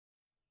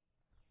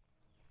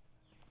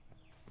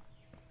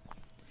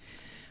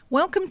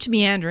Welcome to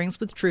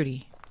Meanderings with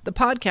Trudy, the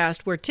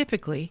podcast where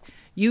typically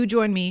you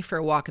join me for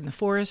a walk in the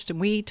forest and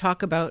we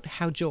talk about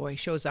how joy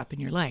shows up in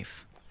your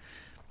life.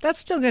 That's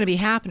still going to be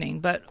happening,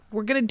 but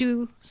we're going to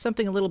do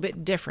something a little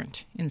bit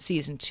different in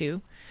Season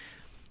 2.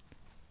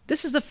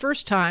 This is the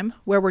first time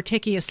where we're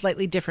taking a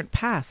slightly different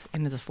path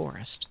into the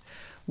forest,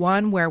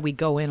 one where we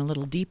go in a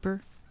little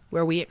deeper,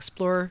 where we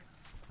explore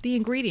the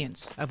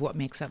ingredients of what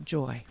makes up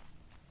joy.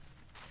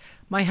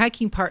 My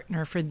hiking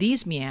partner for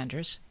these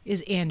meanders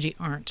is Angie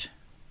Arndt.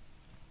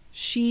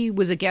 She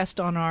was a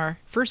guest on our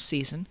first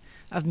season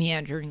of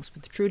Meanderings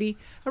with Trudy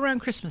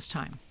around Christmas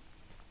time.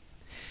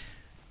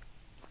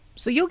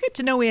 So you'll get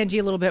to know Angie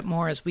a little bit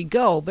more as we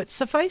go, but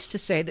suffice to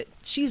say that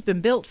she's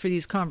been built for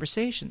these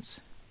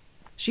conversations.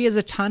 She has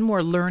a ton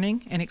more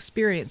learning and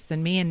experience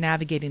than me in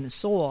navigating the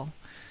soul.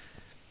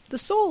 The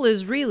soul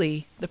is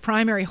really the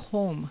primary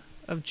home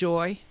of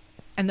joy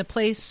and the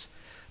place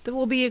that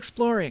we'll be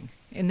exploring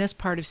in this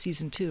part of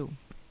Season 2.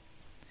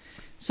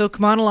 So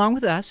come on along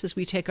with us as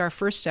we take our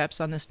first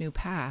steps on this new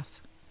path.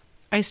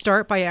 I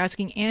start by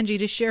asking Angie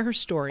to share her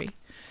story,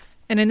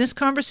 and in this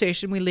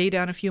conversation we lay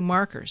down a few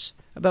markers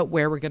about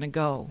where we're going to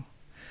go.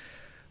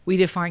 We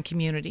define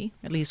community,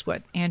 at least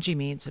what Angie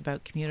means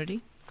about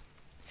community.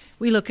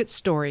 We look at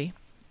story,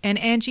 and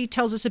Angie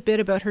tells us a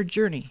bit about her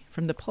journey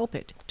from the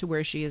pulpit to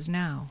where she is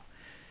now,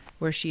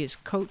 where she is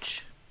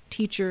coach,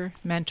 teacher,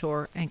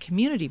 mentor, and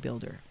community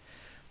builder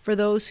for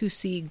those who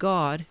see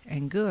God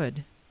and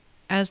good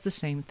as the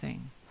same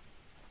thing.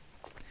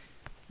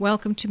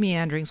 Welcome to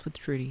Meanderings with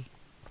Trudy.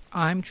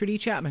 I'm Trudy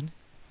Chapman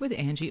with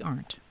Angie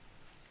Arndt.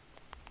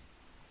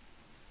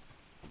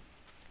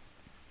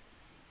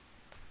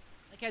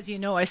 As you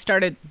know, I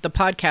started the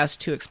podcast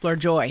to explore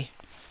joy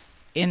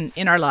in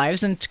our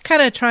lives and to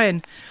kind of try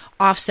and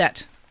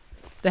offset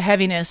the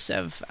heaviness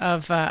of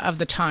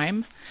the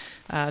time,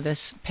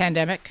 this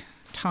pandemic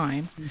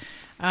time,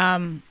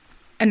 and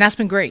that's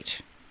been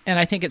great. And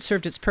I think it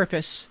served its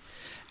purpose,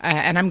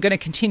 and I'm going to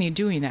continue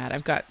doing that.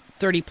 I've got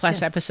 30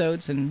 plus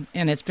episodes, and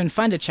it's been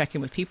fun to check in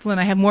with people, and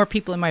I have more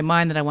people in my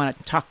mind that I want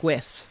to talk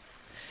with.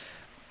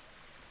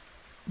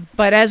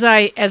 But as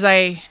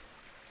I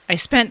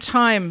spent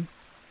time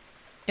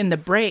in the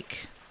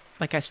break,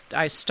 like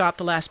I stopped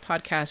the last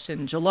podcast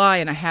in July,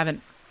 and I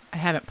haven't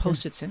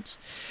posted since.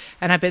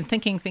 And I've been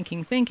thinking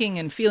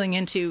and feeling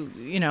into,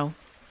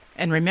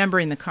 and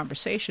remembering the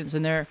conversations.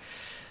 And there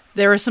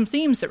are some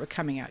themes that were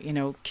coming out,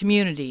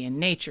 community and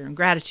nature and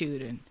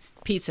gratitude and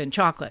pizza and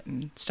chocolate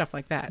and stuff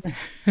like that.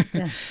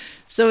 Yeah.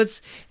 So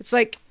it's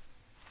like,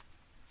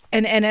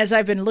 and as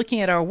I've been looking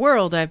at our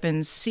world, I've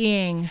been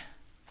seeing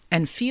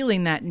and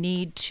feeling that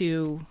need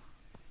to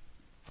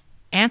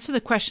answer the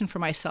question for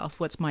myself,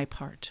 what's my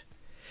part?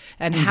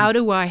 And how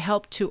do I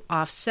help to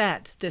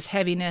offset this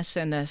heaviness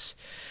and this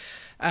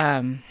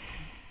I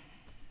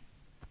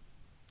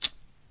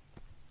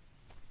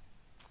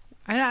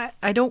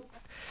don't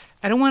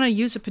want to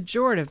use a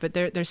pejorative, but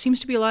there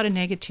seems to be a lot of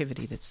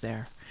negativity that's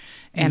there.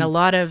 And a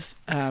lot of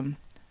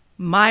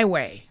my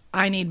way.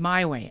 I need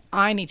my way.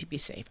 I need to be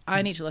safe.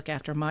 I need to look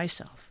after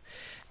myself.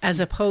 As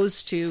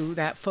opposed to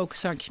that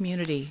focus on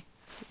community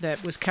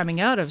that was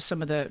coming out of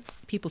some of the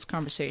people's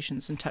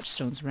conversations and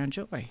touchstones around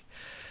joy.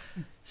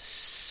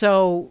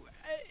 So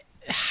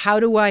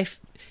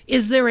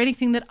is there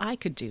anything that I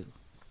could do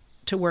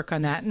to work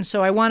on that? And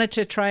so I wanted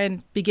to try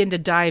and begin to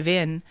dive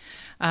in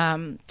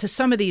to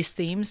some of these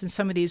themes and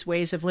some of these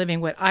ways of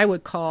living what I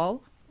would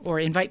call or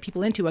invite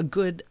people into a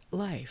good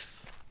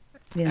life,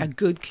 a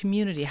good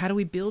community. How do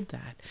we build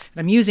that? And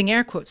I'm using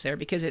air quotes there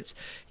because it's,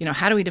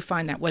 how do we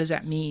define that? What does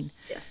that mean?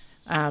 Yeah.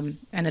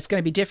 And it's going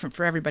to be different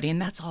for everybody,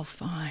 and that's all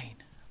fine.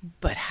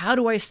 But how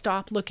do I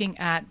stop looking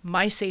at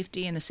my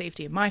safety and the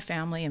safety of my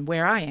family and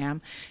where I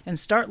am and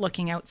start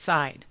looking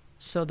outside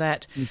so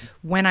that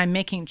when I'm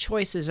making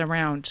choices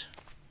around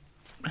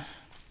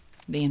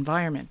the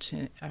environment,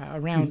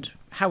 around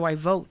how I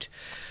vote,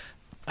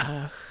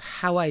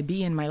 how I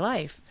be in my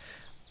life,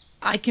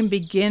 I can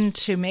begin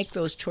to make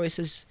those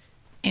choices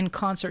in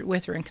concert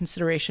with or in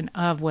consideration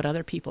of what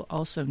other people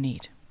also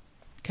need.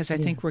 Because I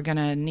think we're going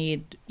to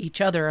need each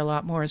other a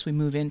lot more as we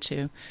move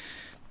into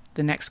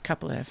the next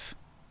couple of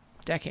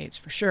decades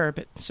for sure,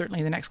 but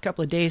certainly the next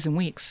couple of days and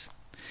weeks.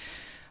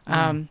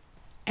 And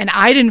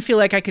I didn't feel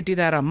like I could do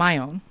that on my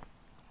own.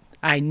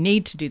 I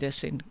need to do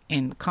this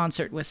in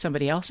concert with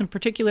somebody else, and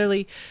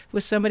particularly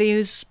with somebody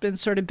who's been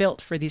sort of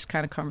built for these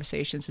kind of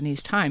conversations in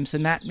these times.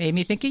 And that made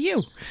me think of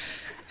you.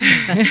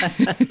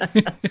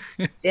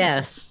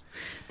 Yes.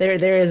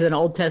 There is an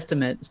Old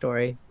Testament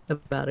story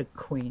about a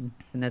queen,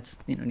 and that's,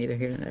 neither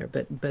here nor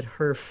there, but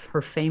her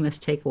famous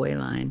takeaway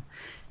line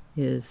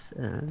is,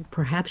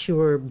 perhaps you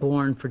were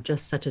born for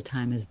just such a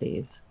time as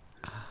these,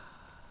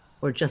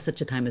 or just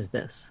such a time as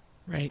this.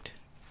 Right.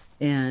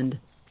 And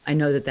I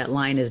know that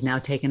line is now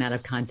taken out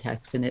of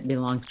context and it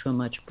belongs to a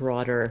much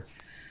broader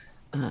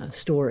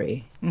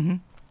story.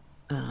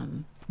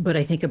 But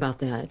I think about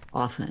that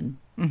often.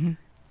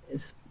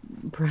 Is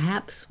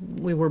perhaps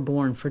we were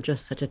born for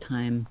just such a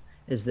time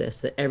as this,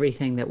 that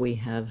everything that we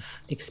have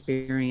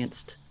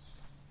experienced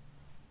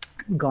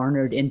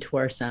garnered into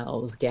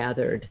ourselves,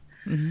 gathered,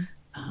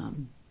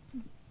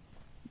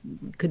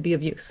 could be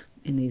of use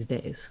in these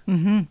days.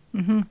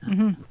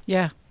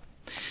 Yeah.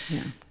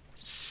 Yeah.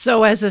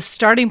 So as a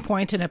starting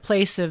point and a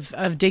place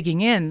of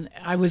digging in,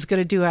 I was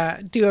going to do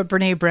a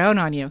Brene Brown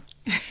on you.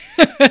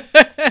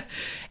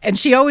 And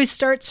she always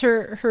starts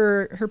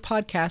her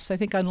podcast, I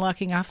think,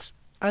 Unlocking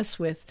Us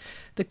with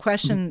the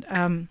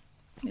question,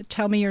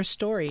 tell me your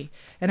story.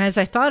 And as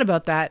I thought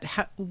about that,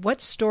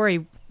 what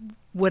story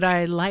would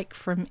I like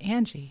from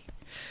Angie?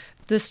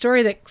 The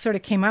story that sort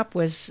of came up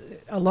was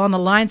along the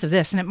lines of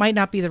this, and it might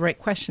not be the right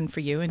question for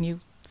you, and you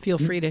feel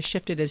free to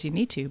shift it as you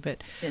need to,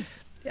 but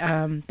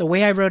the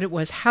way I wrote it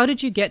was, how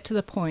did you get to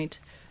the point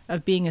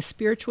of being a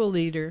spiritual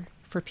leader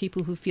for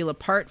people who feel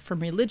apart from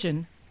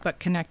religion but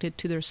connected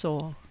to their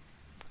soul?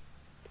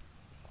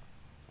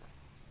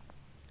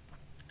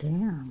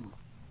 Damn.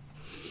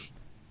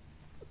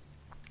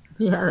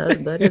 Yeah,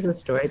 that is a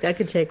story. That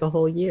could take a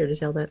whole year to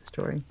tell that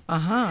story.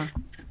 Uh-huh.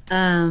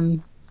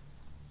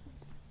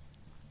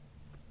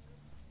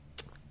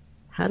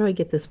 How do I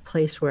get this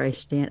place where I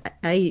stand?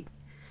 I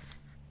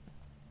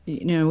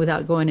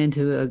without going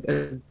into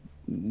a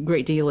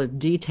great deal of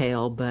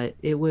detail, but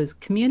it was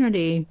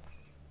community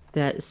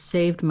that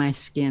saved my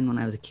skin when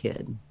I was a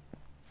kid.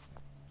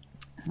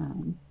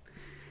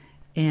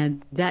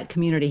 And that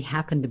community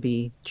happened to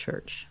be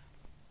church.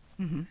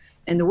 Mm-hmm.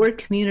 And the word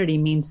community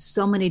means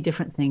so many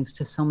different things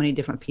to so many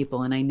different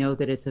people. And I know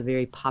that it's a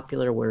very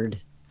popular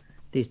word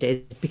these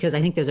days because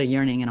I think there's a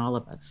yearning in all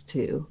of us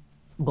to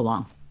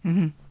belong.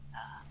 Mm-hmm.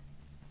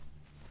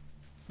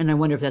 And I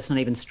wonder if that's not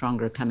even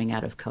stronger coming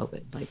out of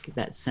COVID, like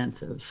that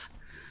sense of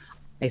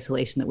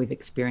isolation that we've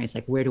experienced,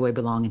 like where do I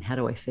belong and how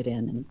do I fit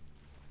in?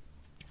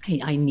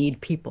 And I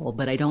need people,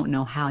 but I don't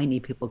know how I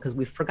need people because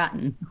we've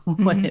forgotten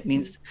what it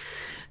means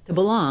to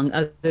belong,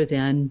 other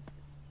than,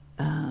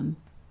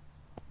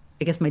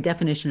 I guess my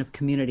definition of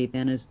community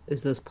then is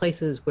those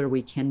places where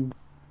we can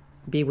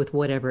be with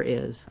whatever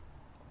is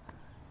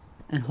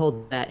and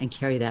hold that and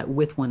carry that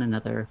with one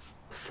another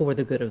for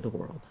the good of the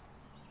world.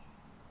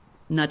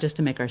 Not just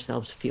to make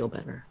ourselves feel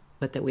better,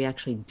 but that we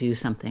actually do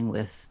something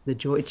with the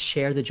joy,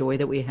 share the joy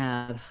that we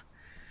have,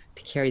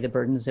 to carry the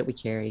burdens that we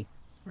carry.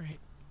 Right.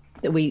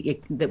 That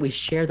we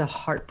share the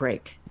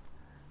heartbreak,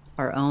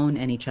 our own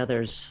and each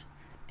other's,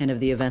 and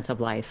of the events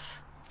of life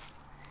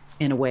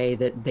in a way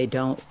that they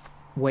don't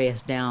weigh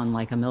us down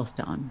like a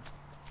millstone,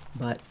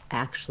 but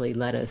actually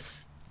let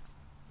us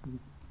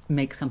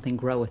make something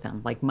grow with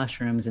them, like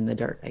mushrooms in the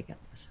dirt, I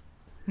guess.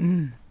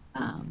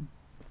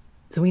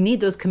 So we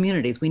need those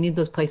communities. We need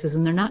those places,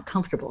 and they're not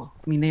comfortable.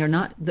 I mean, they are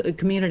not. The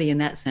community in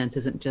that sense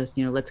isn't just,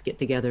 let's get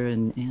together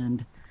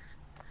and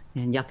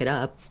yuck it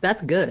up.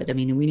 That's good. I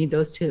mean, we need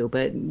those too,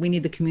 but we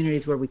need the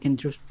communities where we can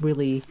just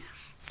really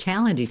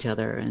challenge each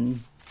other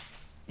and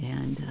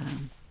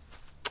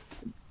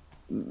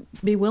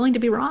be willing to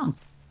be wrong,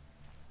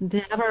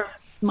 to have our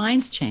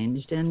minds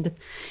changed, and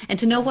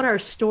to know what our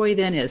story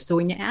then is. So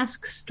when you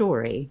ask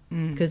story,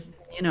 because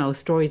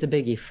story is a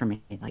biggie for me,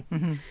 like.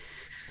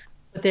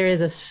 But there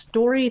is a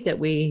story that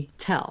we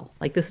tell,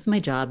 like, this is my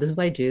job, this is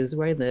what I do, this is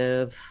where I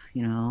live,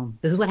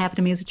 this is what happened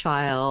to me as a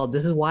child,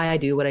 this is why I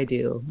do what I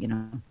do,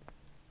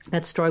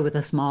 That's story with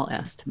a small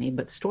s to me.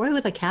 But story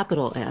with a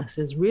capital S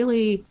is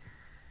really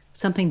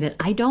something that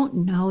I don't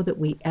know that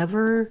we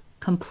ever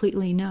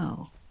completely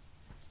know,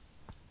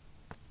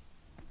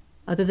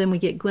 other than we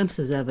get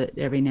glimpses of it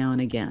every now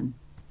and again.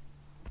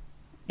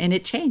 And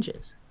it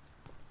changes.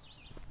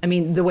 I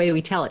mean, the way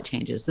we tell it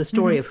changes. The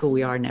story of who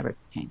we are never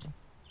changes.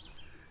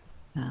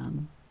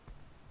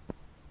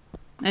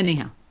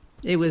 Anyhow,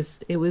 it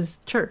was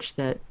church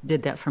that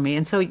did that for me.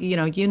 And so,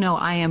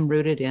 I am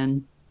rooted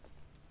in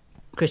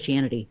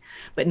Christianity,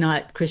 but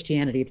not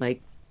Christianity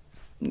like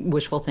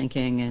wishful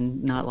thinking,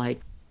 and not like,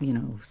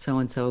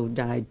 so-and-so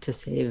died to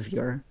save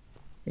your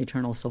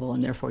eternal soul,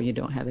 and therefore you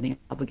don't have any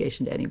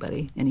obligation to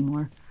anybody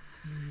anymore.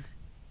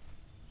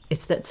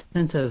 It's that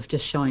sense of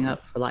just showing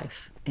up for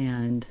life.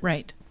 And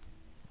right.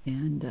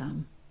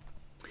 And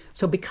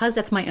so because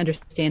that's my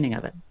understanding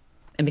of it,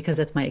 and because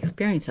that's my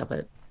experience of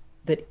it,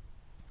 that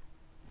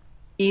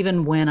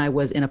even when I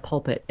was in a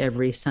pulpit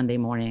every Sunday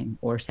morning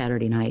or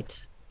Saturday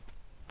night,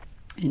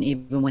 and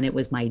even when it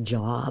was my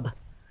job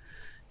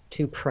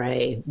to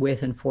pray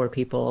with and for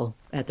people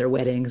at their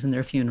weddings and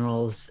their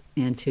funerals,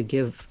 and to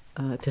give,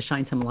 to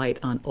shine some light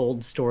on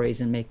old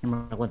stories and make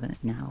them relevant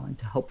now, and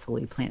to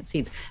hopefully plant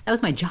seeds. That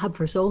was my job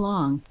for so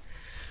long.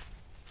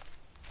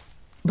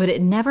 But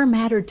it never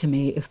mattered to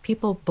me if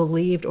people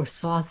believed or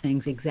saw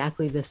things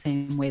exactly the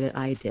same way that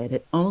I did.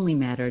 It only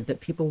mattered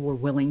that people were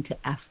willing to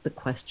ask the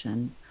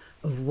question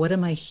of, what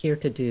am I here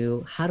to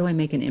do? How do I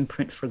make an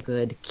imprint for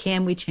good?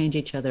 Can we change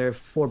each other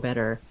for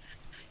better?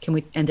 Can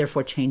we, and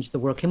therefore change the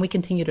world? Can we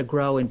continue to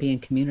grow and be in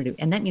community?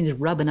 And that means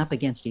rubbing up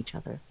against each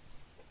other.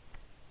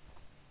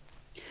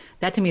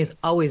 That to me has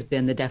always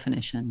been the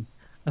definition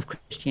of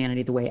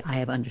Christianity, the way I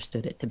have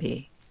understood it to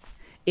be.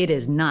 It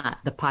is not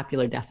the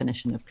popular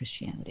definition of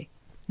Christianity.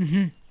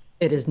 Mm-hmm.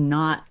 It is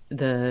not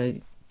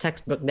the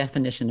textbook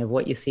definition of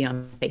what you see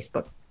on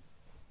Facebook.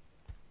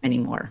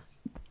 anymore,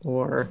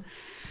 or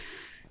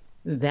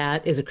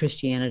that is a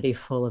Christianity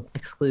full of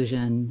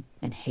exclusion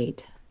and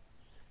hate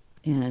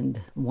and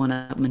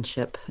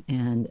one-upmanship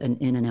and an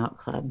in and out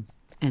club.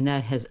 And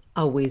that has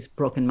always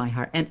broken my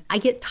heart. And I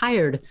get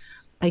tired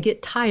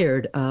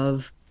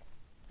of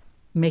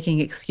making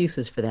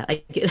excuses for that.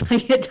 I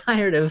get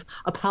tired of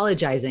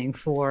apologizing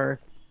for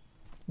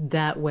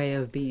that way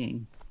of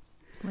being.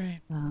 Right.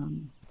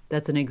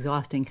 That's an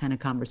exhausting kind of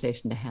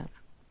conversation to have.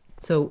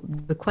 So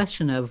the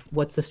question of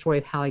what's the story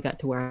of how I got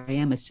to where I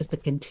am, it's just a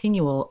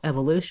continual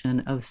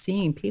evolution of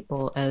seeing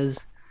people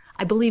as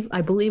I believe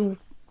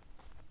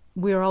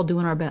we're all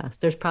doing our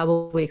best. There's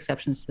probably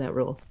exceptions to that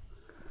rule.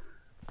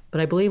 But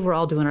I believe we're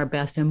all doing our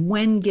best. And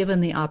when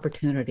given the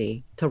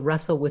opportunity to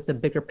wrestle with the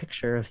bigger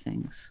picture of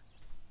things,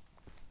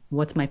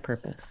 what's my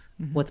purpose?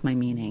 Mm-hmm. What's my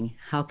meaning?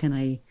 How can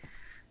I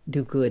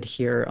do good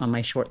here on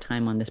my short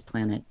time on this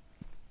planet?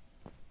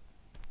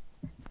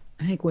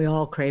 I think we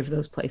all crave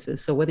those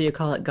places. So whether you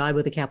call it God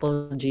with a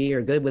capital G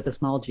or good with a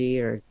small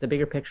g or the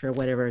bigger picture or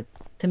whatever,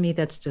 to me,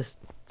 that's just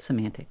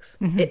semantics.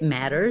 Mm-hmm. It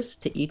matters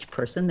to each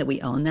person that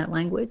we own that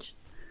language.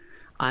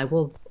 I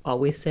will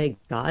always say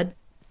God,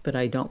 but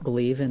I don't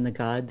believe in the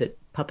God that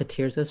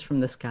puppeteers us from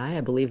the sky.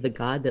 I believe the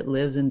God that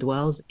lives and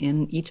dwells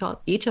in each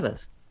of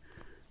us,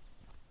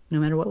 no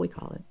matter what we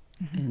call it.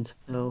 Mm-hmm. And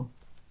so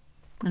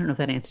I don't know if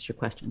that answers your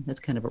question. That's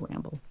kind of a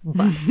ramble.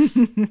 But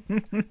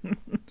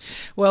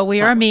well,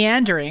 we are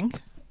meandering.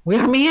 We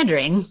are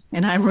meandering,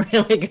 and I'm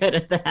really good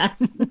at that.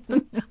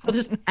 We'll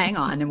just hang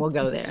on and we'll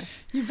go there.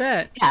 You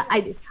bet. Yeah,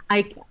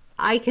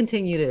 I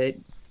continue to,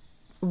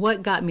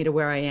 what got me to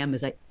where I am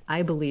is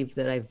I believe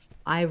that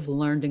I've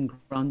learned and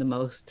grown the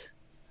most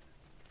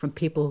from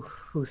people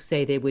who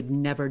say they would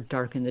never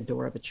darken the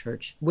door of a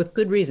church with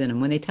good reason. And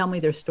when they tell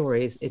me their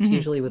stories, it's mm-hmm.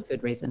 usually with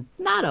good reason.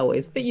 Not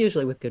always, but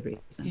usually with good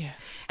reason. Yeah.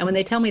 And when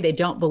they tell me they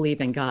don't believe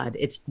in God,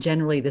 it's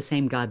generally the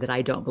same God that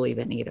I don't believe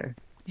in either.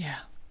 Yeah.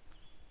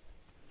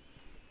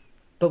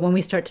 But when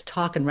we start to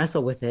talk and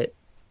wrestle with it,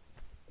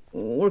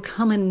 we're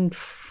coming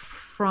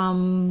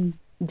from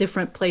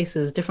different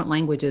places, different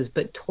languages,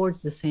 but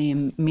towards the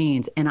same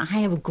means. And I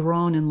have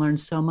grown and learned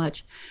so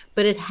much,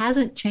 but it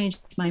hasn't changed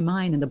my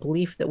mind and the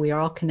belief that we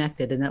are all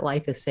connected and that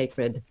life is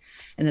sacred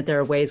and that there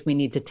are ways we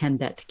need to tend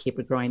that to keep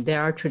it growing.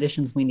 There are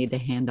traditions we need to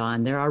hand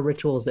on. There are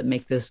rituals that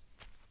make this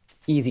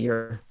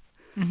easier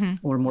mm-hmm.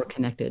 or more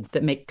connected,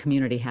 that make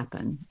community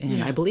happen. And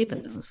yeah. I believe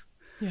in those.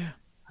 Yeah.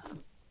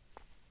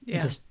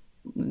 Yeah. Just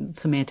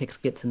semantics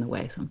gets in the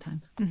way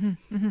sometimes.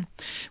 Mm-hmm, mm-hmm.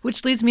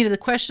 Which leads me to the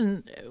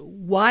question,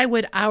 why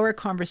would our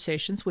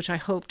conversations, which I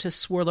hope to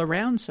swirl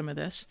around some of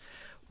this,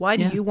 why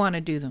do you want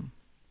to do them?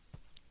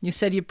 You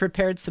said you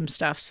prepared some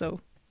stuff, so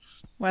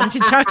why don't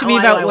you talk to me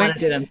about where?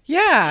 Do them?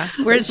 Yeah,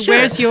 where's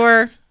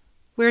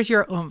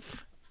your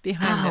oomph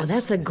behind this?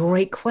 That's a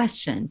great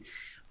question.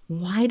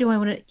 Why do I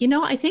want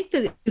to? I think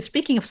that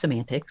speaking of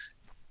semantics,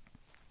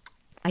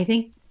 I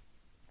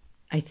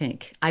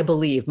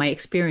believe my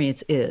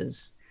experience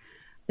is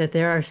that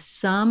there are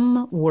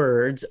some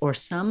words or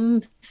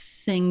some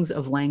things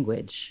of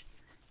language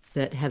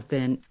that have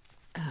been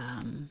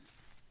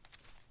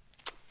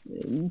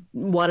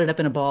wadded up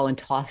in a ball and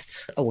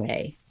tossed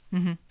away,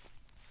 mm-hmm.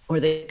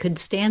 or they could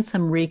stand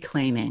some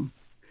reclaiming.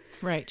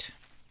 Right.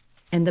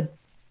 And the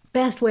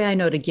best way I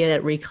know to get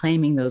at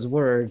reclaiming those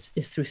words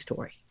is through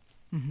story,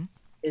 mm-hmm.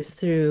 is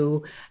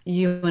through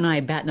you and I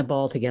batting a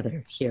ball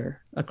together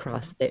here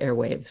across the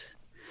airwaves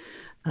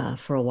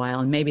for a while,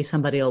 and maybe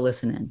somebody will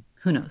listen in.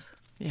 Who knows?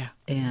 Yeah.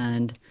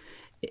 And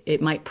it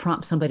might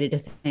prompt somebody to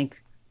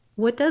think,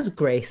 what does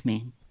grace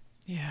mean?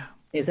 Yeah.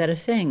 Is that a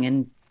thing?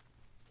 And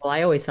well,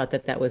 I always thought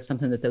that was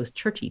something that those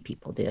churchy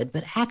people did,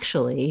 but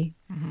actually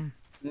mm-hmm.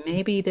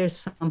 maybe there's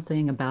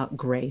something about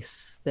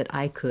grace that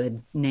I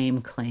could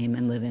name, claim,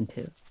 and live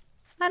into.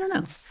 I don't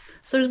know.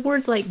 So there's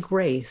words like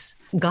grace,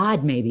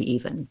 God, maybe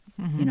even,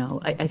 mm-hmm.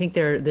 I think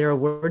there are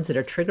words that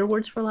are trigger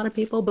words for a lot of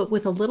people, but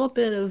with a little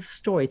bit of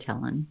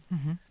storytelling,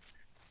 mm-hmm.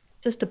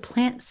 just to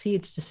plant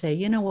seeds to say,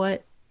 you know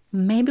what?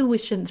 Maybe we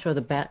shouldn't throw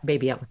the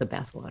baby out with the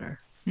bathwater.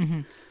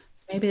 Mm-hmm.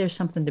 Maybe there's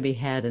something to be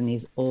had in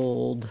these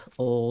old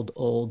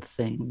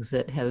things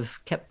that have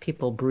kept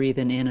people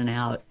breathing in and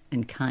out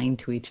and kind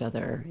to each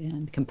other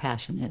and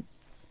compassionate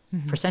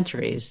mm-hmm. for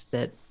centuries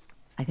that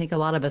I think a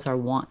lot of us are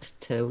wont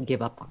to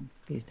give up on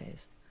these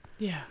days.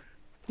 Yeah.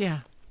 Yeah.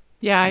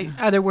 Yeah.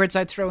 Other words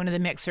I'd throw into the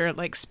mix are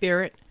like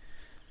spirit.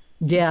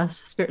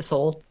 Yes. Spirit,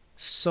 soul.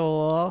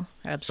 Soul.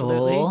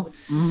 Absolutely. Soul.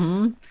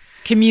 Mm-hmm.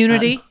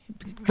 Community,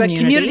 but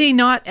community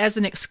not as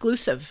an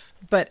exclusive,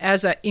 but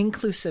as an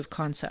inclusive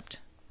concept.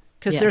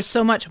 Because there's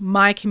so much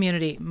my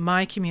community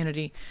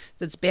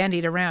that's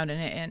bandied around,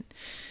 and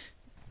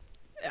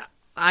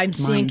I'm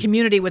seeing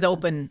community with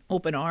open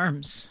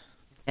arms.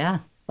 Yeah,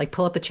 like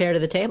pull up a chair to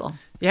the table.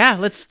 Yeah,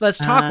 let's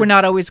talk. We're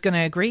not always going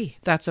to agree.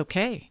 That's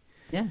okay.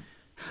 Yeah.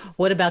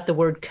 What about the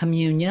word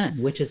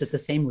communion, which is at the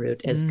same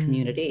root as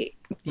community,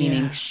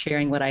 meaning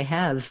sharing what I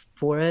have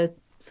for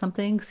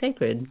something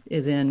sacred,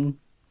 is in.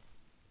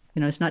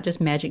 It's not just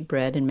magic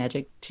bread and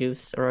magic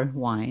juice or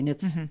wine.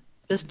 It's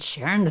just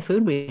sharing the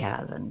food we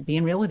have and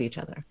being real with each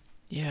other.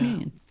 Yeah. I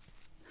mean,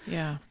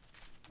 Yeah.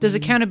 Does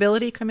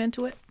accountability come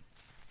into it?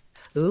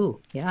 ooh,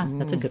 yeah,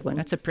 that's a good one.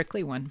 That's a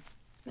prickly one.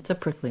 That's a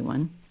prickly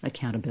one.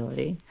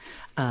 Accountability,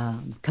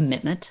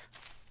 commitment,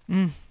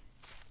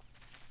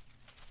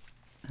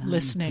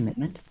 Listening.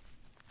 commitment,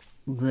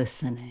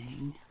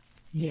 listening.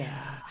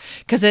 Yeah.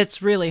 Because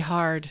it's really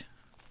hard.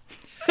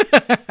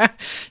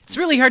 It's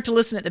really hard to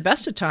listen at the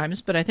best of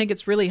times, but I think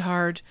it's really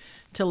hard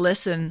to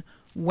listen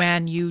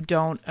when you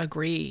don't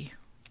agree.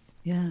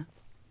 Yeah.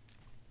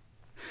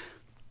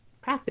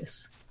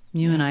 Practice.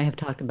 You and I have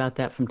talked about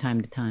that from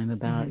time to time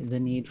about the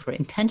need for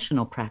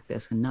intentional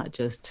practice and not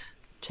just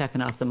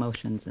checking off the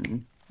motions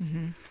and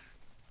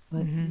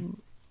but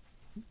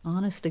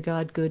honest to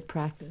God good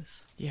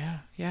practice. Yeah,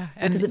 yeah.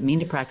 What does it mean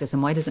to practice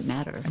and why does it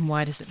matter? And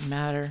why does it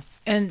matter?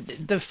 And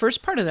the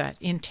first part of that,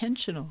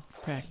 intentional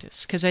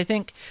practice, because I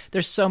think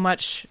there's so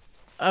much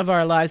of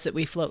our lives that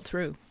we float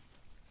through.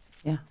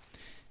 Yeah.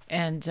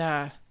 And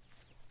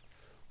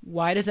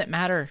why does it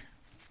matter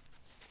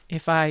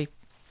if I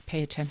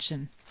pay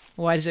attention?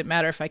 Why does it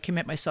matter if I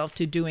commit myself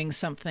to doing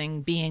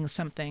something, being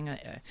something,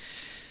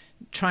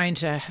 trying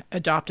to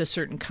adopt a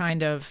certain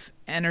kind of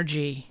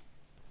energy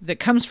that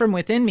comes from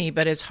within me,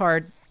 but is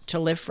hard to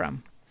live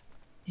from?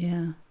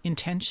 Yeah.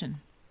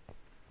 Intention.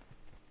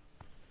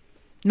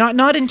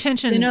 Not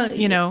intention,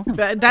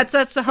 but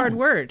that's the hard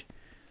word.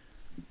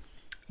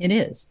 It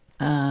is.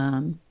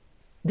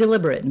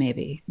 Deliberate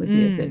maybe would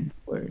be a good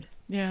word.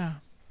 Yeah.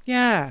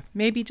 Yeah.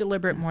 Maybe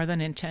deliberate more than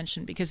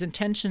intention, because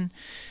intention,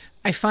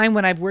 I find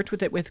when I've worked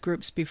with it with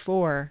groups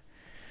before,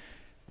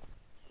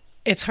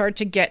 it's hard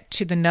to get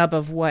to the nub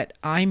of what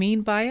I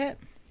mean by it.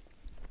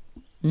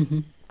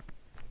 Mm-hmm.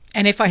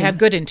 And if I have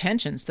good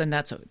intentions, then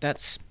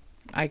that's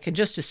I can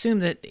just assume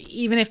that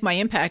even if my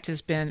impact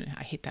has been,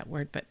 I hate that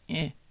word, but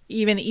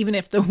even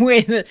if the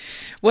way that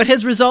what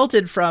has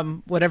resulted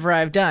from whatever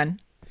I've done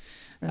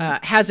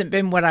hasn't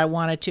been what I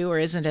wanted to or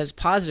isn't as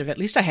positive, at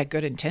least I had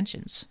good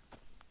intentions.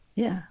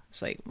 Yeah.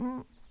 It's like,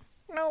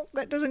 no,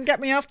 that doesn't get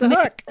me off the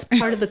hook.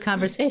 Part of the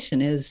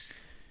conversation is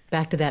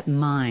back to that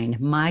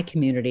my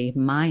community,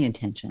 my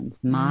intentions,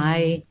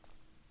 my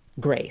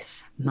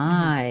grace,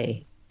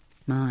 mine.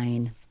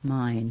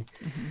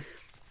 Mm-hmm.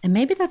 And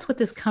maybe that's what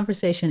this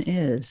conversation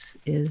is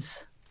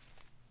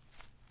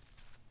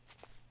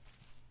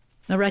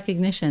a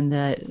recognition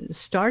that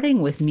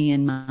starting with me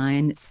and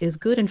mine is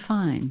good and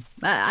fine.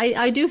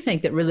 I do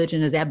think that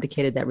religion has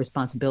abdicated that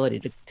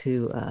responsibility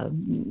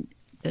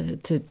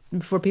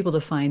for people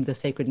to find the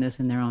sacredness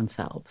in their own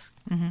selves.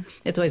 Mm-hmm.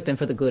 It's always been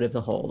for the good of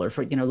the whole, or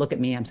for, look at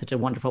me, I'm such a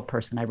wonderful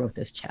person, I wrote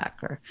this check,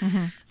 or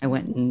I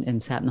went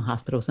and sat in the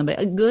hospital with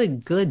somebody.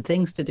 Good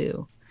things to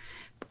do.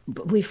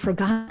 But we've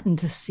forgotten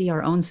to see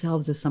our own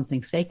selves as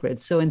something sacred.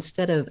 So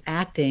instead of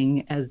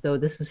acting as though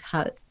this is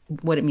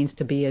what it means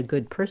to be a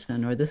good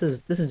person, or this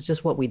is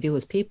just what we do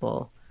as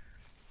people,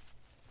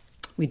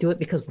 we do it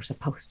because we're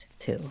supposed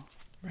to.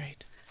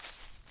 Right.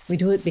 We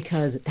do it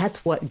because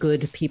that's what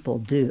good people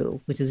do,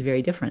 which is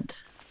very different.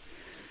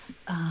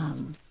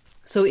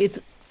 So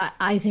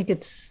I think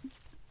it's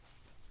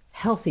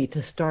healthy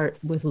to start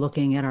with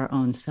looking at our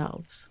own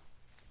selves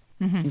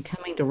and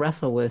coming to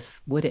wrestle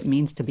with what it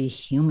means to be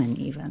human,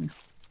 even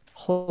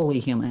wholly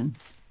human.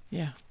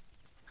 Yeah.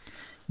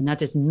 Not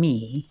just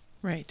me.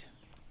 Right.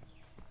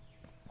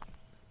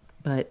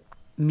 But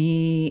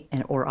me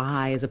or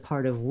I as a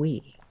part of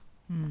we,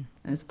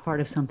 as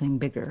part of something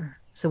bigger.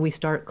 So we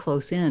start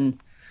close in.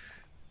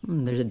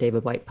 There's a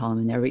David Whyte poem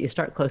in there, but you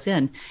start close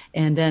in,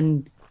 and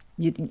then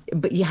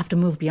you have to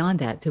move beyond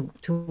that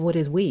to what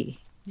is we.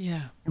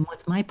 Yeah. And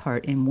what's my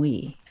part in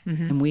we?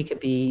 Mm-hmm. And we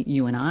could be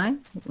you and I,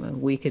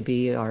 we could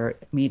be our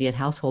immediate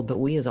household, but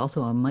we is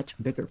also a much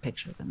bigger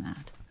picture than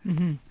that.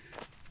 Mm-hmm.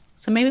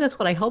 So maybe that's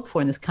what I hope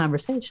for in this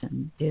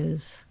conversation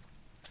is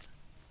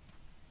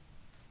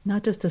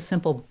not just a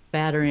simple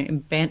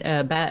batting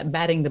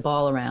the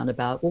ball around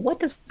about, well,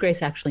 what does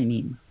grace actually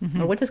mean?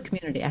 Mm-hmm. Or what does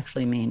community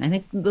actually mean? I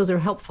think those are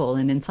helpful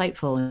and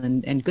insightful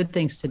and good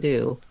things to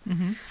do.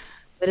 Mm-hmm.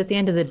 But at the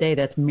end of the day,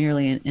 that's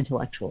merely an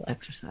intellectual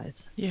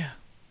exercise. Yeah.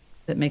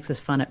 That makes us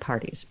fun at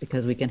parties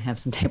because we can have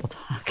some table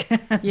talk.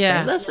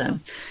 Yeah. So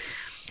listen,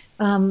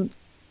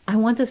 I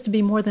want this to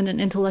be more than an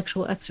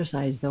intellectual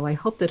exercise, though. I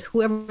hope that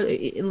whoever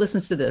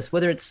listens to this,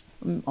 whether it's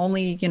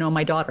only,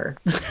 my daughter,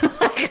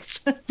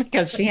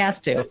 because she has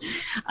to,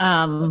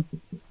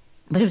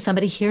 but if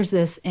somebody hears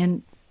this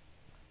and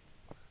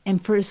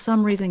for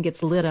some reason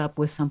gets lit up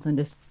with something,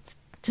 just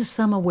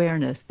some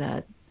awareness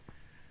that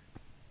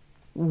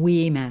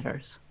we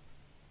matters.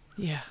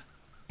 Yeah.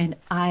 And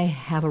I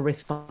have a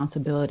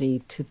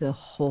responsibility to the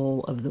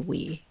whole of the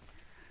we.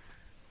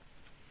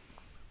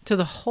 To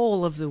the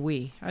whole of the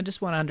we. I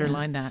just want to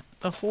underline that.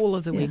 The whole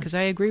of the we, because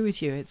I agree with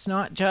you. It's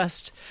not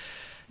just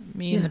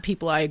me and the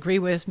people I agree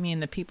with, me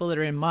and the people that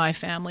are in my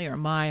family or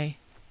my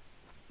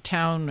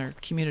town or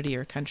community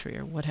or country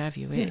or what have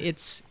you. Yeah.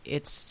 It's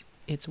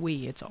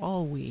we. It's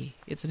all we.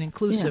 It's an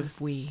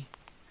inclusive we.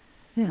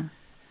 Yeah.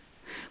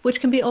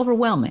 Which can be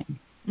overwhelming.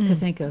 to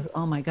think of,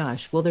 oh my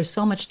gosh, well, there's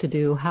so much to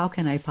do. How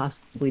can I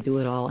possibly do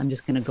it all? I'm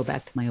just going to go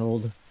back to my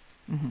old,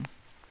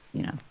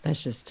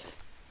 that's just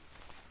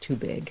too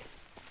big.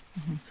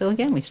 So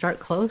again, we start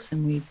close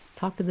and we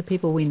talk to the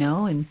people we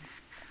know. And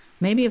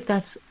maybe if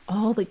that's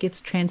all that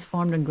gets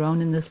transformed and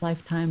grown in this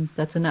lifetime,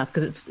 that's enough,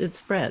 because it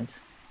spreads.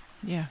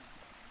 Yeah.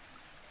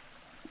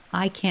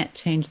 I can't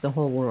change the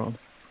whole world,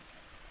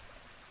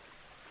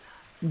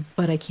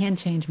 but I can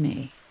change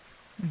me.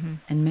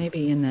 And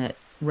maybe in that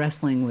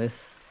wrestling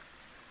with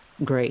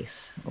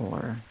grace,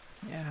 or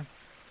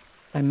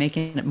by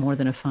making it more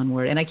than a fun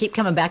word. And I keep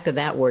coming back to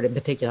that word in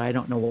particular. I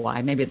don't know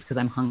why. Maybe it's because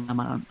I'm hung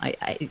on.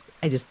 I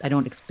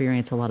don't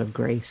experience a lot of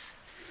grace.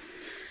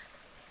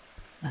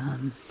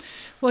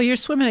 Well, you're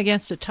swimming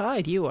against a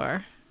tide. You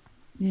are.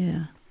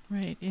 Yeah.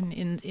 Right.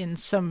 In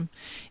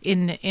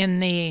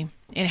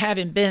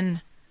having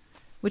been,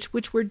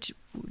 which word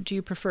do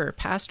you prefer,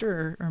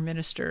 pastor or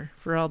minister,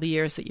 for all the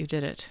years that you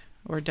did it,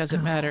 or does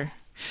it matter?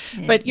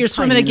 Yeah, but you're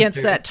swimming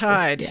against that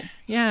tide.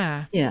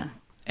 Yeah.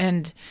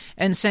 And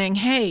saying,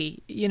 hey,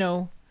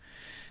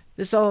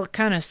 this all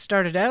kind of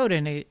started out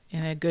in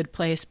a good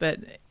place, but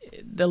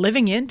the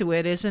living into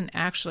it isn't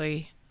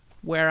actually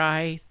where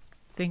I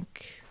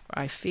think,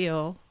 I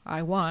feel,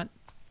 I want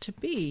to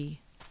be.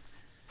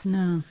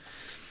 No.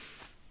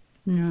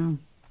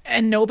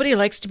 And nobody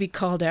likes to be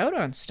called out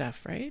on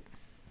stuff, right?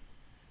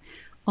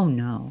 Oh,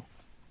 no.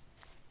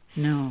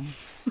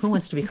 Who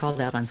wants to be called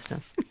out on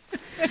stuff?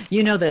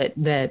 You know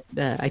that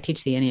I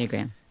teach the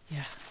Enneagram.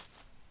 Yeah.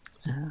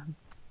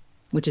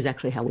 Which is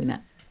actually how we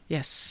met.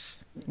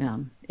 Yes.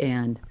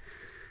 And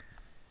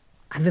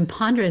I've been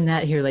pondering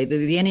that here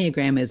lately. The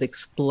Enneagram is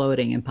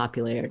exploding in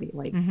popularity,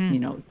 like,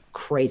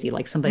 crazy.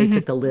 Like somebody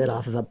took the lid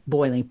off of a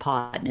boiling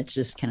pot and it's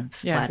just kind of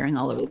splattering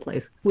all over the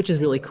place, which is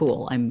really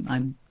cool.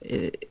 I'm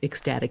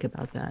ecstatic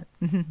about that,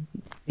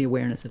 the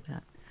awareness of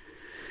that.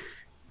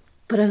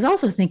 But I was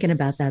also thinking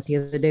about that the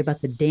other day,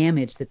 about the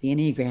damage that the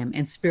Enneagram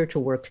and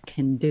spiritual work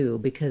can do,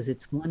 because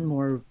it's one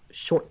more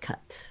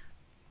shortcut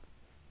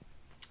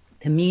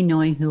to me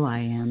knowing who I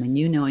am and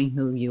you knowing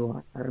who you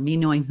are, or me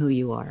knowing who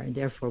you are, and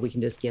therefore we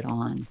can just get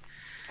on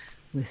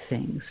with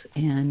things.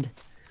 And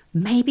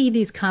maybe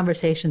these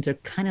conversations are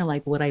kind of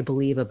like what I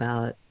believe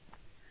about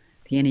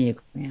the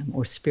Enneagram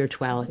or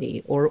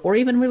spirituality or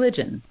even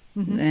religion.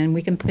 And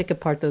we can pick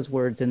apart those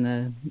words in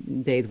the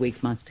days,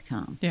 weeks, months to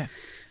come. Yeah.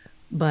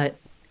 But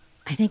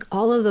I think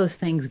all of those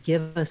things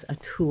give us a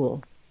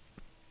tool,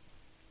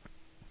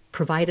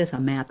 provide us a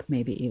map,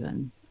 maybe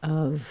even,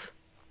 of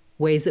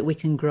ways that we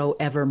can grow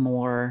ever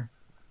more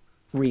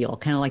real,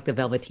 kind of like the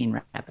Velveteen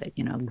Rabbit,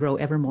 grow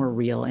ever more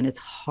real. And it's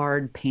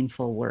hard,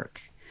 painful work.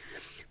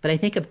 But I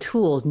think of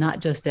tools not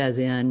just as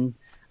in,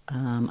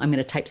 I'm going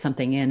to type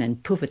something in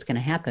and poof, it's going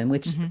to happen,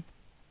 which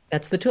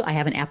that's the tool. I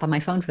have an app on my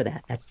phone for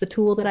that. That's the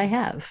tool that I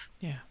have.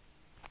 Yeah.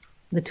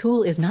 The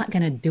tool is not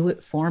going to do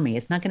it for me.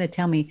 It's not going to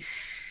tell me.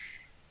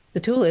 The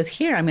tool is,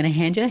 here, I'm going to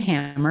hand you a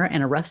hammer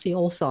and a rusty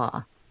old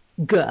saw.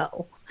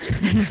 Go.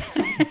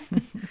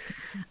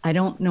 I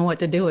don't know what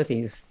to do with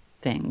these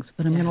things,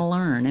 but I'm going to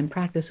learn and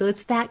practice. So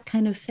it's that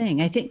kind of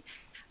thing. I think,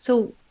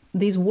 so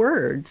these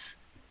words,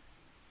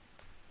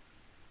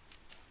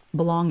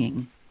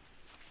 belonging,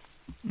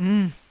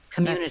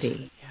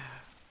 community,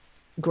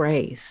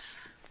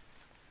 grace,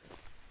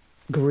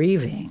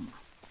 grieving.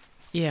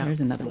 Yeah.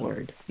 There's another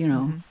word,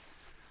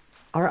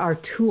 are our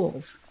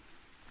tools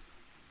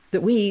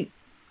that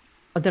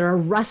are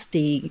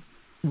rustic,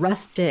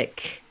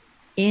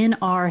 in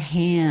our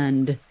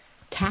hand,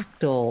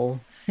 tactile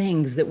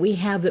things that we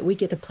have, that we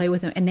get to play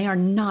with them, and they are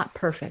not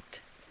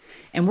perfect.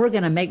 And we're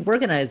going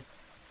to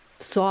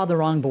saw the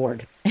wrong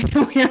board. And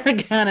we're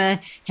going to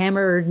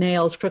hammer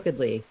nails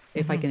crookedly,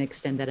 if I can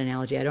extend that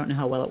analogy. I don't know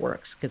how well it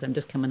works because I'm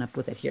just coming up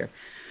with it here.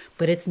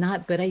 But it's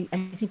not, but I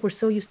think we're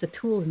so used to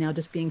tools now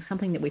just being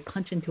something that we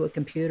punch into a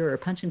computer or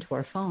punch into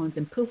our phones,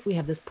 and poof, we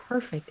have this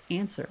perfect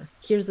answer.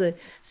 Here's the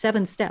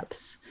 7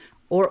 steps.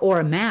 Or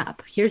a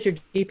map. Here's your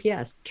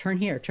GPS. Turn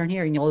here,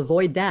 and you'll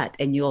avoid that,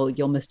 and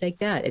you'll mistake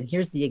that. And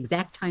here's the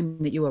exact time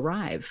that you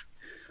arrive.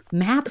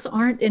 Maps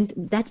aren't, and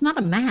that's not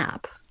a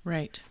map.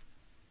 Right.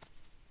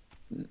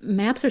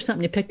 Maps are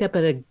something you picked up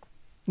at a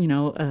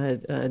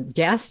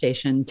gas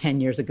station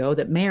 10 years ago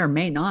that may or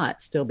may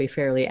not still be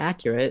fairly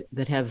accurate,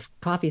 that have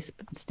coffee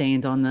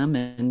stains on them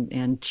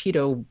and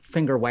Cheeto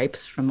finger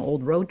wipes from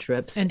old road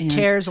trips. And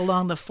tears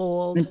along the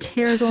fold.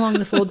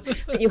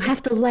 But you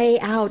have to lay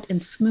out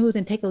and smooth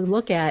and take a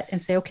look at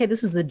and say, okay,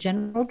 this is the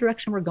general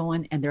direction we're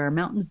going, and there are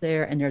mountains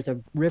there, and there's a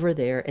river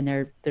there, and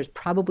there's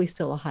probably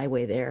still a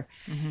highway there.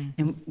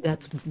 And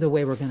that's the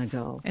way we're going to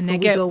go. And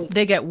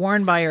they get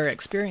worn by our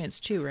experience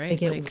too, right?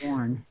 They get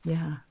worn,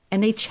 yeah.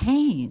 And they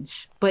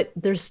change, but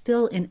they're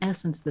still in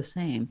essence the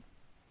same.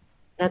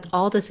 That's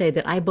all to say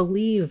that I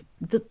believe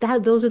that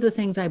those are the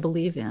things I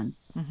believe in,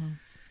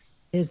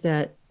 is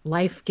that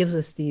life gives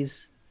us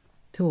these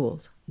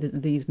tools,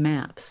 these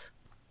maps.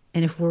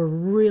 And if we're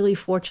really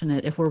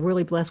fortunate, if we're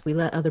really blessed, we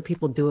let other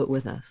people do it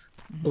with us.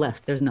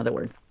 Blessed, there's another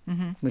word.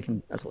 We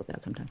can wrestle with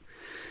that sometime.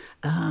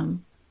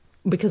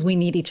 Because we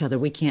need each other.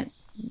 We can't,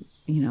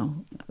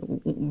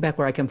 back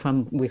where I come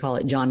from, we call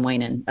it John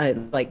Wayne,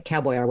 like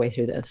cowboy our way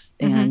through this.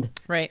 And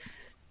right.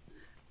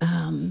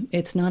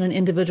 It's not an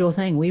individual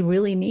thing. We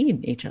really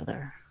need each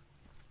other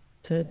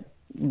to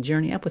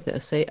journey up with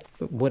this. Say,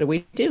 what do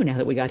we do now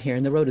that we got here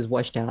and the road is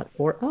washed out?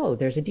 Or, oh,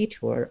 there's a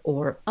detour.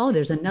 Or, oh,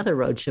 there's another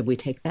road. Should we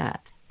take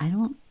that? I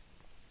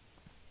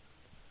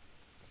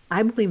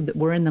believe that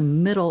we're in the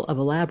middle of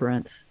a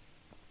labyrinth.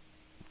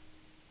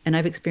 And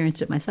I've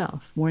experienced it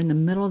myself. We're in the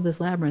middle of this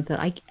labyrinth that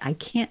I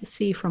can't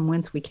see from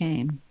whence we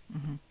came.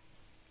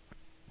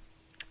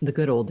 The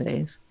good old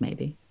days,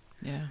 maybe.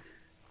 Yeah.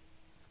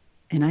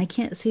 And I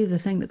can't see the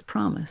thing that's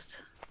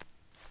promised.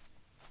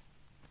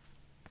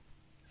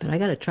 But I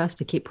got to trust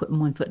to keep putting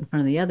one foot in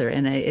front of the other.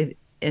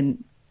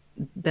 And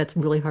that's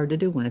really hard to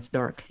do when it's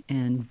dark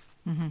and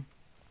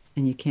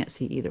you can't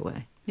see either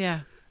way.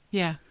 Yeah.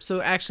 Yeah.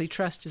 So actually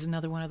trust is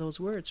another one of those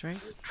words, right?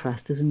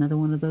 Trust is another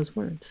one of those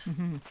words.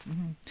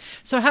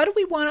 So how do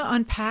we want to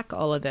unpack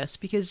all of this?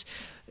 Because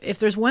if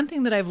there's one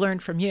thing that I've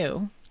learned from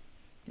you,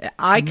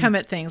 I come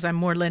at things, I'm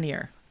more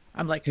linear.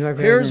 I'm like, here's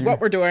linear. what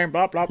we're doing,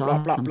 blah, blah, blah,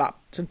 blah, Awesome. blah.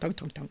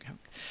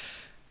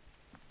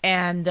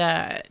 And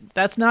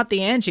that's not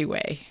the Angie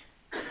way.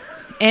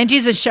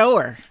 Angie's a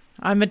shower.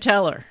 I'm a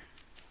teller.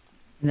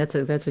 And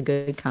that's a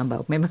good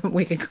combo. Maybe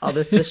we could call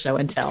this the show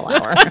and tell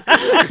hour.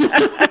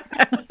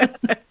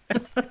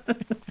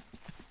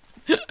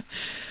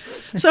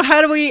 So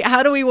how do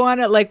we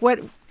want to, like,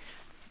 what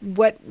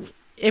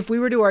if we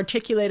were to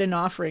articulate an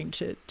offering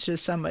to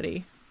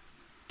somebody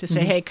to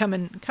say, hey, come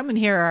and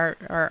hear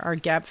our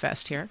Gab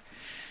Fest here.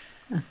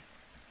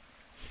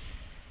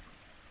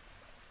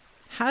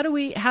 How do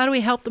we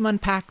help them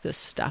unpack this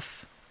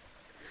stuff?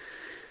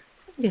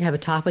 You could have a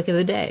topic of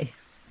the day.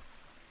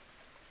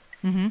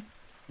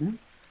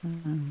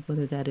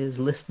 Whether that is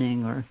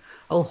listening or,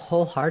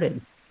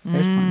 wholehearted.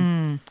 There's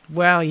one.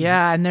 Well,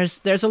 yeah, and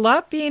there's a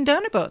lot being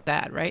done about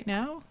that right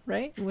now,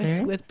 right?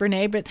 With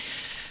Brene, but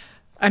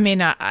I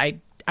mean, I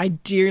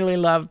dearly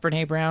love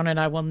Brene Brown, and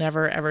I will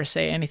never ever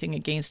say anything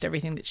against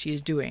everything that she's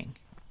doing.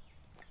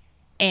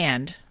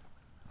 And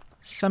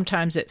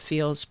sometimes it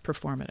feels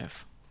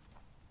performative.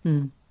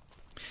 Yeah.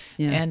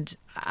 And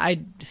I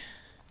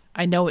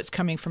know it's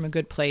coming from a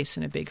good place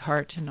and a big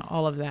heart and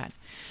all of that.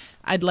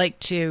 I'd like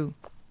to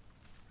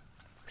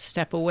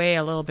step away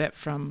a little bit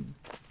from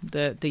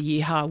the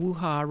yeehaw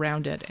woo-ha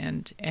around it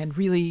and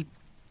really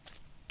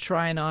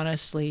try and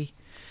honestly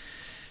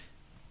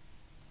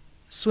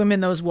swim in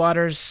those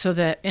waters so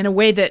that in a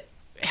way that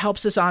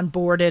helps us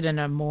onboard it in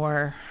a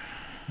more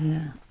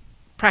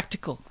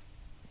practical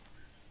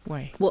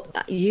way. Well,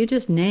 you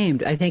just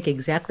named, I think,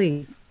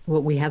 exactly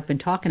what we have been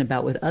talking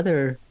about with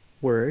other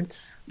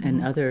words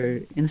and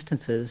other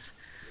instances.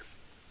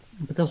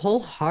 But the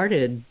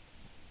wholehearted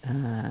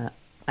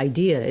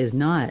idea is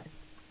not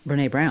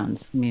Brene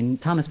Brown's. I mean,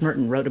 Thomas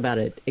Merton wrote about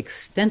it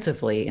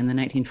extensively in the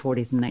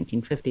 1940s and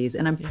 1950s,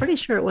 and I'm pretty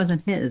sure it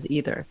wasn't his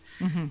either,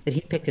 that he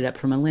picked it up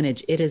from a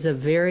lineage. It is a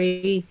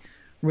very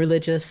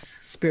religious,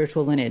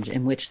 spiritual lineage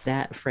in which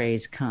that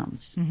phrase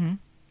comes.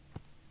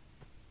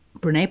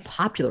 Brene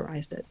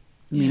popularized it.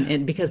 I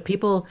mean, because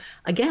people,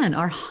 again,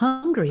 are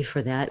hungry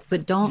for that,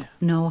 but don't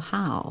know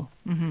how.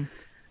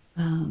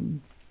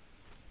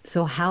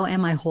 So how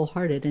am I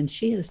wholehearted? And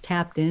she has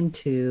tapped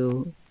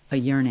into a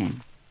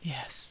yearning.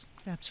 Yes,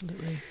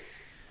 absolutely.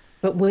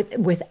 But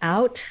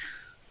without,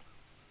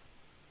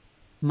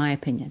 my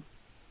opinion,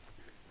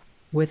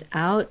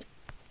 without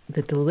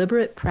the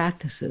deliberate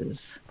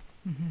practices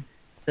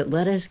that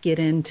let us get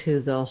into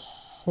the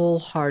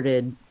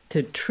wholehearted,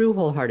 to true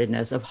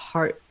wholeheartedness of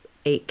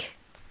heartache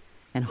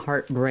and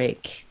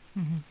heartbreak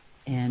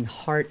and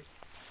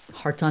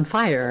hearts on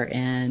fire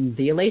and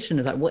the elation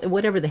of that,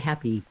 whatever the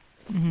happy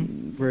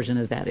version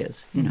of that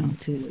is, you know,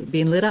 to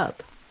being lit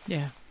up.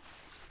 Yeah.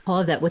 All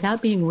of that,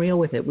 without being real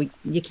with it,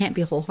 you can't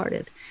be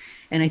wholehearted.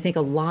 And I think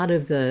a lot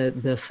of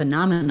the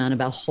phenomenon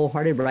about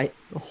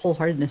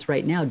wholeheartedness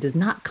right now does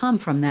not come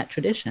from that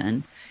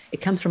tradition.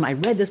 It comes from, I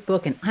read this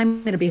book and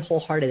I'm going to be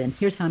wholehearted and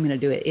here's how I'm going to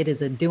do it. It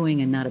is a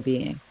doing and not a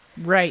being.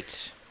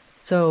 Right.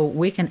 So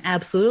we can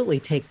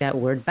absolutely take that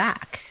word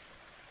back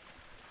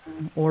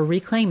or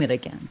reclaim it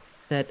again.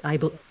 That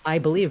I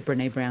believe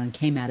Brene Brown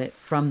came at it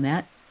from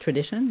that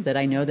tradition, that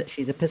I know that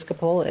she's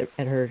Episcopal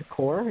at her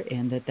core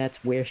and that's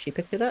where she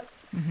picked it up.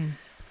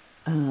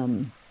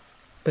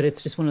 But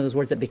it's just one of those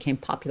words that became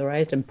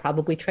popularized and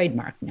probably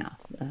trademarked now.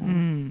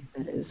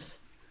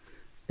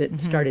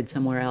 That started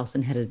somewhere else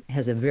and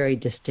has a very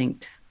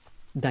distinct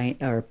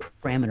or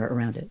parameter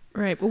around it.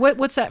 Right. But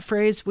what's that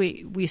phrase?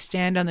 We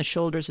stand on the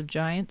shoulders of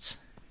giants.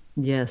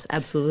 Yes,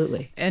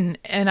 absolutely. And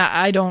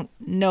I don't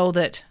know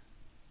that.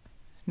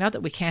 Not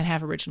that we can't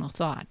have original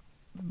thought,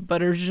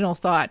 but original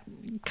thought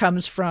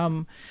comes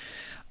from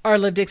our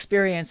lived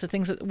experience, the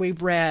things that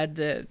we've read,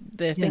 the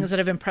things that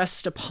have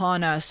impressed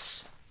upon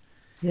us.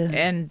 Yeah.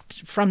 And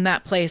from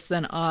that place,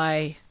 then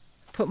I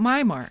put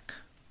my mark.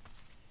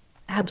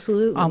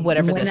 Absolutely. On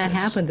whatever and when this that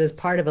is. happens as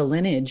part of a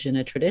lineage and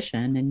a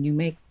tradition, and you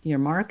make your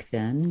mark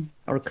then,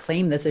 or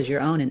claim this as your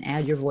own and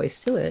add your voice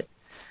to it,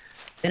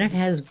 then it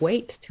has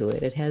weight to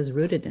it. It has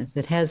rootedness.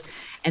 It has,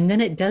 and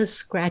then it does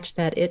scratch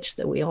that itch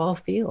that we all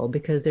feel,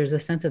 because there's a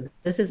sense of,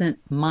 this isn't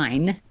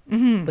mine,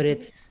 but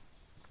it's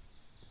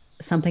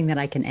something that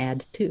I can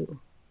add to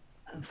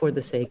for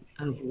the sake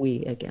of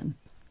we again.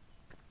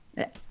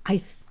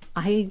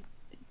 I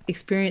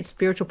experience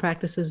spiritual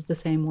practices the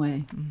same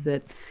way,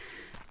 that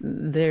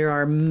there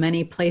are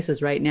many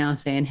places right now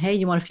saying, hey,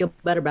 you want to feel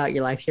better about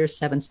your life? Here's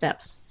 7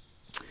 steps.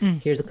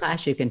 Here's a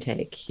class you can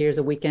take. Here's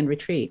a weekend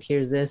retreat.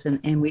 Here's this.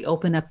 And we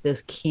open up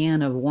this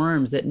can of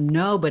worms that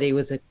nobody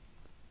was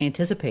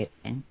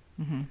anticipating,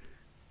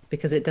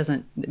 because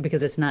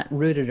it's not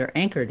rooted or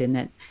anchored in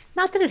that.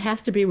 Not that it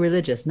has to be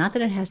religious, not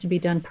that it has to be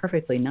done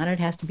perfectly, not that it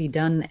has to be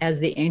done as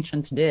the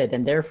ancients did,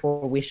 and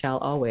therefore we shall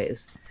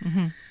always.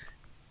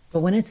 But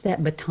when it's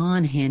that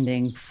baton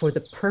handing for the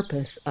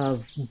purpose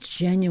of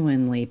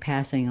genuinely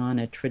passing on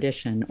a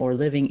tradition or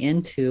living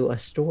into a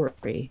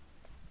story,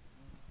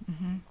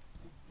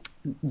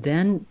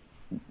 then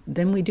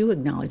we do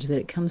acknowledge that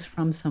it comes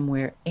from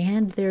somewhere,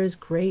 and there's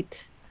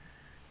great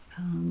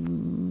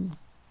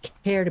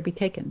care to be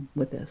taken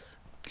with this.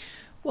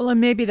 Well, and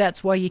maybe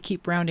that's why you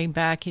keep rounding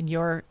back in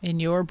your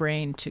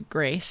brain to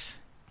grace,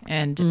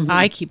 and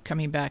I keep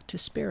coming back to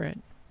spirit.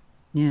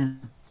 Yeah.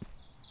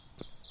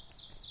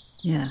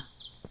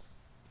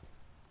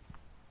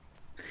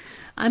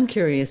 I'm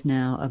curious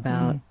now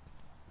about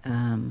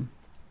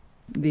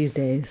these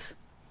days,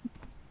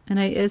 and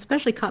I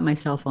especially caught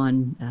myself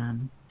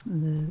on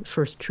the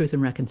first Truth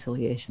and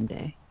Reconciliation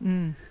Day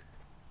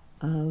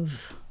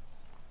of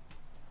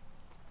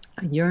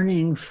a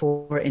yearning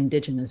for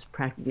indigenous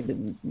practice.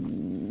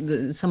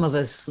 Some of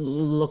us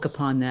look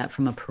upon that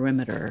from a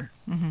perimeter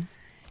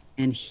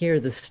and hear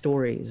the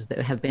stories that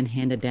have been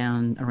handed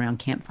down around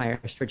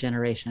campfires for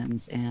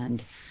generations,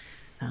 and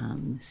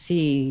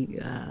see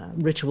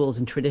rituals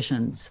and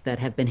traditions that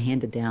have been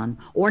handed down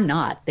or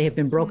not. They have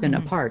been broken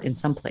apart in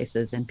some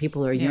places, and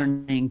people are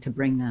yearning to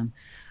bring them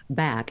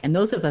back. And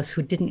those of us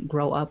who didn't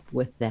grow up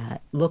with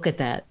that look at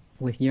that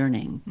with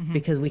yearning,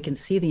 because we can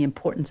see the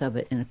importance of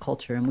it in a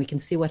culture, and we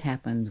can see what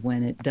happens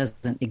when it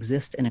doesn't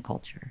exist in a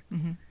culture.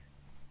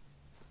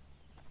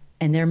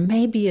 And there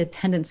may be a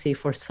tendency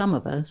for some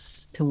of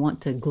us to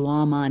want to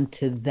glom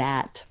onto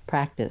that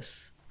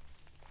practice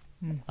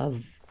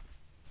of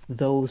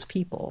those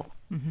people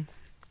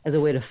as a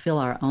way to fill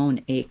our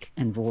own ache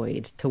and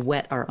void, to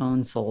wet our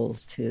own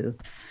souls, to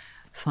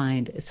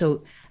find.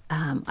 So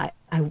I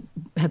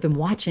have been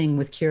watching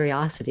with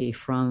curiosity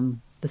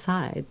from the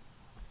side,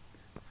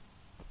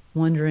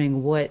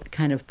 wondering what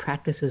kind of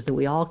practices that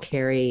we all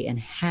carry and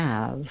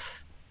have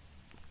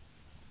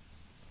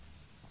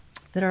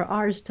that are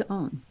ours to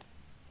own,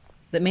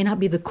 that may not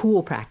be the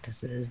cool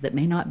practices, that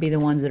may not be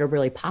the ones that are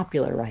really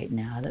popular right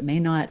now, that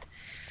may not.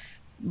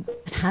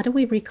 How do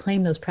we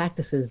reclaim those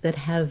practices that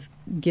have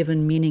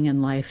given meaning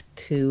in life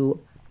to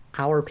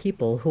our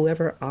people,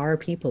 whoever our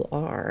people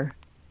are,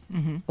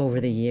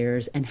 over the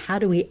years? And how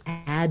do we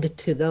add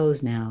to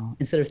those now,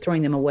 instead of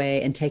throwing them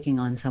away and taking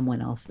on someone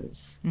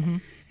else's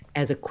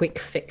as a quick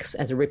fix,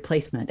 as a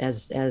replacement,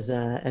 as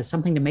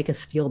something to make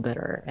us feel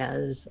better,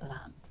 as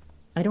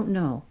I don't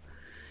know.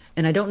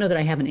 And I don't know that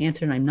I have an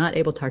answer, and I'm not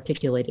able to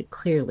articulate it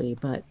clearly,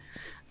 but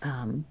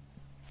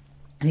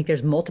I think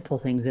there's multiple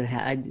things that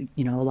a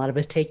lot of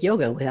us take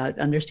yoga without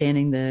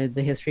understanding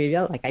the history of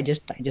yoga. Like I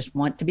just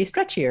want to be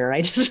stretchier.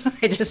 I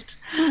just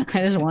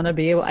want to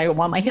be able. I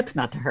want my hips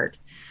not to hurt,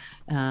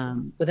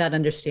 without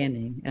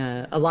understanding.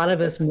 A lot of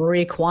us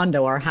Marie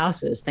Kondo our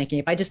houses, thinking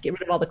if I just get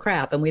rid of all the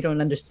crap, and we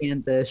don't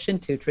understand the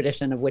Shinto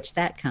tradition of which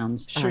that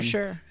comes.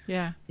 Sure.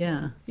 Yeah.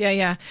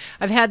 Yeah.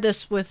 I've had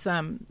this with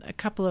a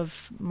couple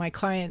of my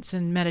clients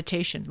in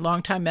meditation,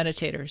 longtime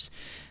meditators.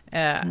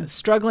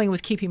 Struggling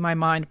with keeping my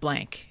mind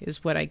blank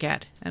is what I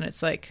get. And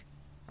it's like,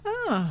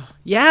 oh,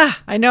 yeah,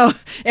 I know.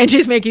 And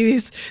she's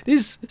making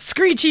these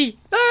screechy,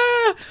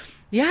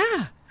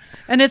 yeah.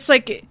 And it's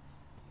like,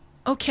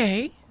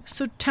 okay,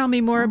 so tell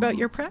me more about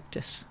your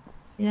practice.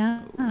 Yeah.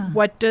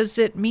 What does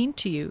it mean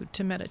to you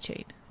to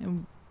meditate?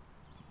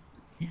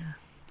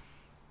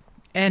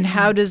 And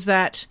how does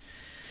that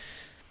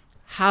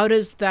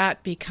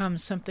become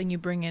something you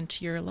bring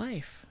into your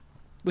life?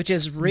 Which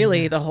is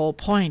really the whole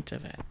point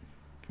of it.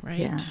 Right.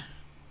 Yeah.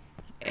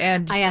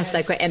 And I asked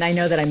that question, and I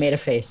know that I made a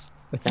face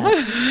with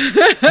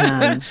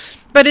that.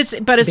 But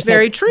it's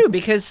very true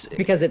because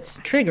it's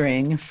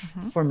triggering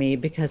for me,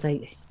 because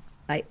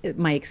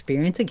my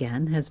experience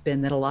again has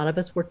been that a lot of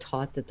us were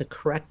taught that the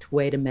correct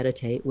way to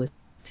meditate was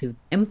to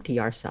empty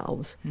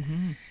ourselves.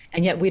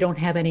 And yet we don't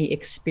have any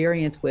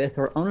experience with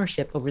or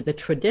ownership over the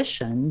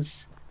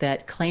traditions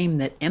that claim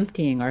that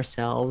emptying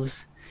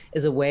ourselves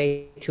is a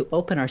way to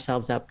open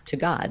ourselves up to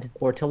God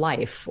or to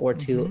life or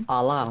to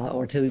Allah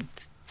or to,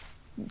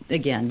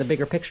 again, the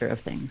bigger picture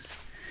of things.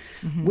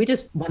 We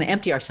just want to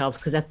empty ourselves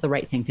because that's the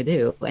right thing to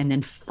do, and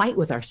then fight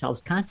with ourselves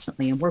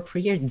constantly and work for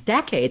years,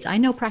 decades. I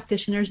know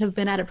practitioners have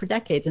been at it for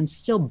decades and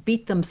still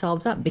beat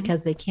themselves up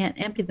because they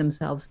can't empty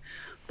themselves.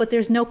 But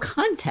there's no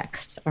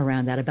context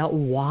around that about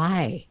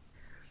why.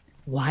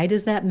 Why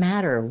does that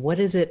matter? What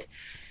is it?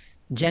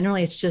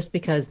 Generally, it's just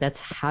because that's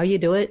how you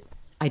do it.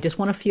 I just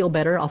want to feel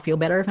better. I'll feel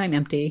better if I'm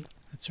empty.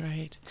 That's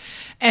right.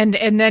 And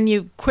then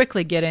you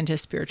quickly get into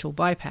spiritual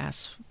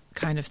bypass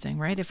kind of thing,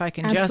 right? If I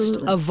can just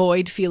Absolutely.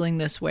 avoid feeling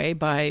this way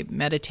by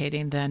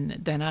meditating,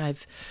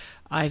 then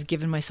I've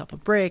given myself a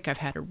break. I've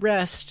had a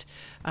rest.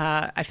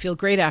 I feel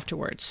great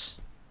afterwards.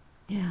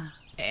 Yeah.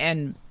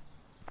 And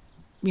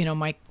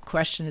my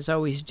question is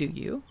always, do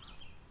you?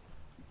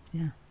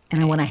 Yeah.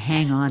 And I want to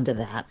hang on to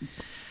that.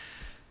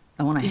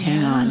 I want to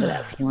hang on to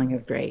that feeling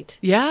of great.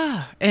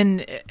 Yeah.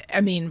 And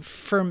I mean,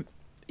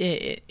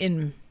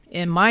 in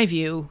my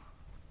view,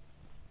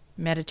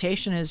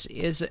 meditation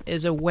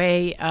is a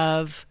way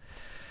of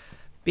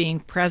being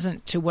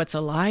present to what's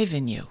alive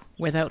in you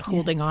without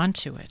holding on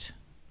to it.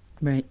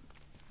 Right.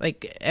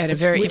 Like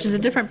which is a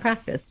different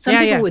practice. Some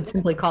people would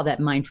simply call that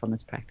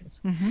mindfulness practice.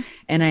 Mm-hmm.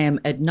 And I am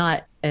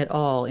not at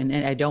all, and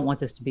I don't want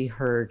this to be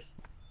heard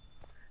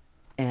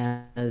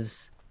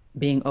as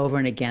being over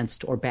and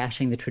against or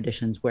bashing the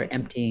traditions where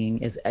emptying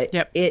is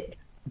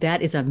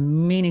that is a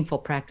meaningful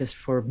practice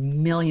for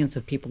millions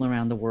of people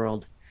around the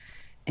world.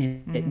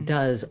 And it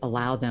does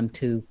allow them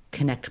to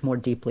connect more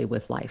deeply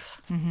with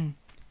life. Mm-hmm.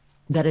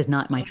 That is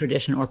not my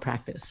tradition or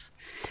practice.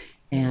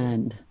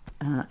 And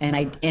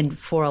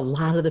for a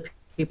lot of the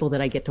people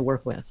that I get to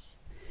work with,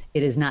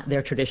 it is not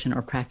their tradition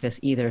or practice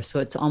either.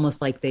 So it's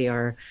almost like they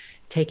are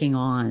taking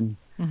on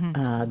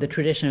the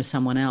tradition of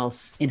someone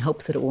else in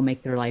hopes that it will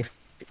make their life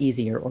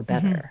easier or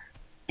better.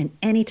 Mm-hmm. And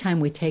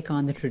anytime we take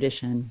on the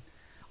tradition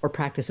or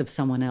practice of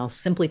someone else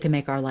simply to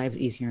make our lives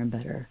easier and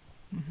better,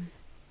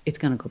 it's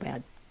going to go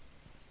bad.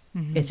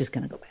 Mm-hmm. It's just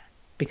going to go bad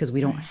because we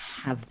don't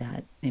have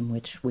that in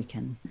which we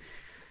can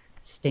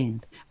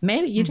stand.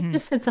 Maybe you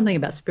just said something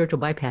about spiritual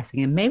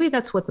bypassing, and maybe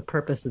that's what the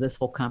purpose of this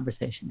whole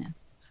conversation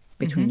is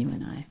between you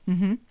and I.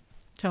 Mm-hmm.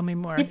 Tell me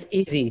more. It's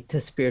easy to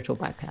spiritual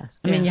bypass.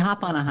 I mean, you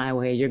hop on a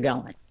highway, you're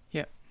going.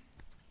 Yep.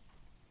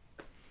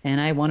 And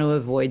I want to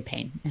avoid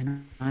pain,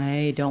 and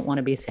I don't want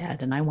to be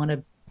sad, and I want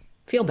to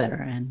feel better.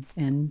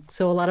 And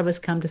so a lot of us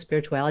come to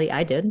spirituality.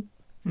 I did,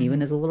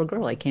 even as a little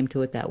girl, I came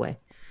to it that way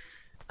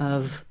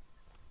of,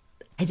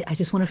 I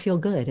just want to feel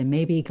good. And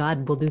maybe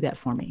God will do that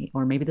for me.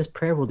 Or maybe this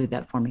prayer will do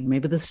that for me.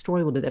 Maybe this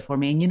story will do that for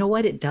me. And you know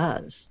what? It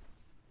does.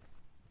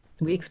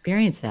 We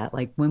experience that.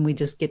 Like when we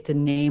just get to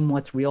name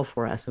what's real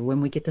for us, or when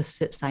we get to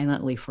sit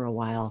silently for a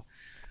while,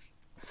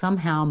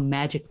 somehow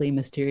magically,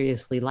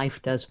 mysteriously,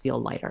 life does feel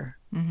lighter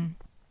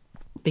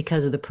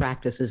because of the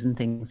practices and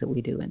things that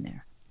we do in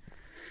there.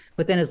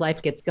 But then as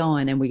life gets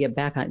going and we get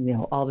back on,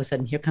 all of a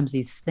sudden here comes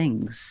these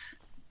things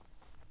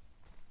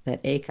that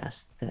ache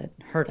us, that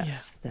hurt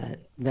us,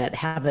 that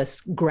have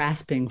us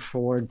grasping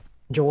for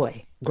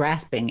joy,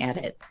 grasping at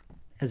it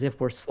as if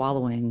we're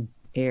swallowing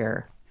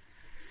air.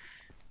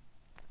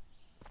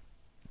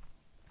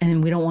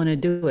 And we don't want to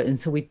do it. And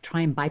so we try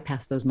and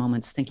bypass those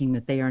moments thinking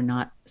that they are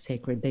not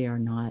sacred. They are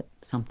not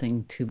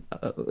something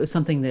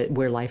that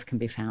where life can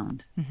be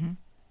found. Mm-hmm.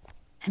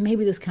 And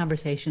maybe this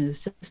conversation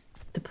is just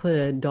to put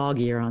a dog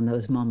ear on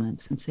those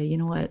moments and say, you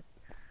know what?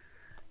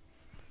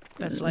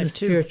 That's life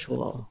too. The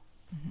spiritual,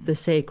 the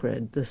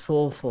sacred, the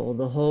soulful,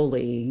 the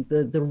holy,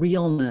 the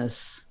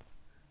realness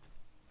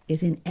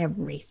is in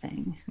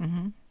everything.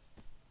 Mm-hmm.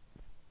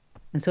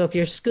 And so if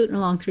you're scooting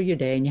along through your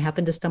day and you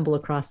happen to stumble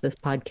across this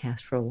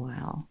podcast for a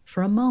while,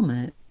 for a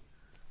moment,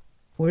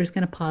 we're just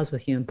going to pause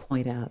with you and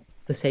point out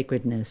the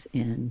sacredness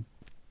in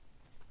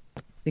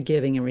the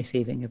giving and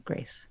receiving of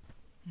grace.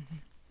 Mm-hmm.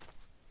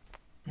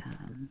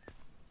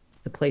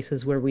 The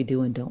places where we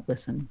do and don't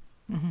listen.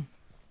 Mm-hmm.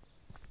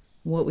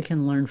 What we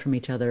can learn from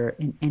each other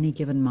in any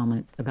given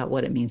moment about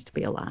what it means to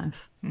be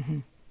alive. Mm-hmm.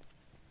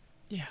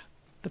 Yeah.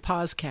 The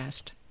pause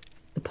cast.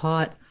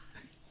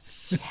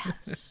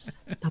 Yes.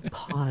 The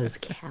pause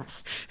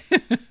cast.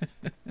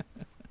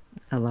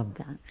 I love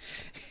that.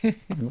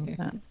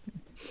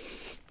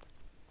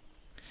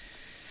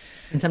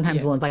 And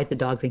sometimes we'll invite the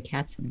dogs and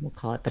cats and we'll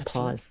call it the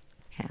pause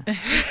cast.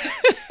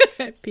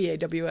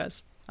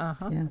 PAWS.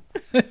 Uh-huh. Yeah.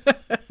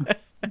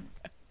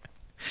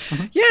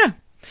 Yeah.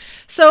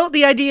 So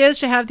the idea is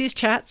to have these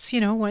chats,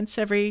 once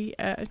every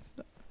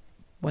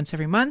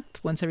month,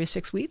 once every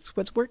 6 weeks.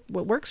 What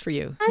works for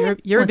you?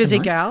 You're a busy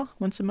gal.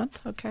 Once a month.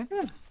 Okay.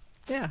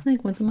 Yeah. I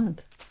think once a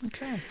month.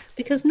 Okay.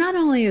 Because not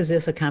only is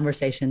this a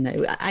conversation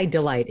that I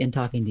delight in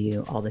talking to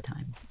you all the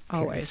time.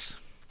 Always.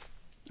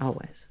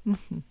 Always.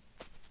 Mm-hmm.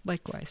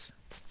 Likewise.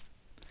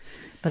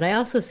 But I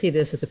also see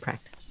this as a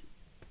practice.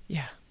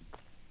 Yeah.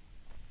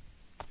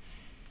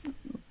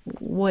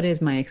 What is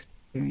my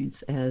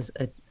experience as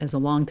a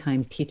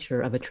longtime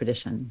teacher of a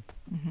tradition,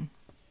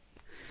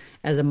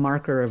 as a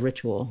marker of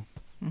ritual,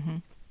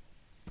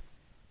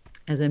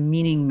 as a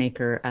meaning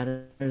maker out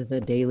of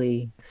the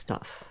daily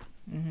stuff,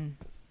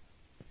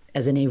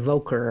 as an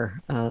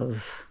evoker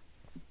of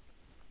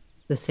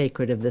the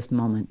sacred of this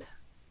moment?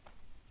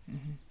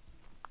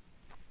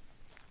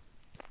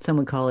 Some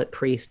would call it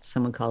priest,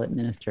 some would call it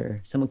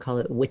minister, some would call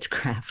it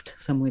witchcraft,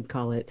 some would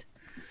call it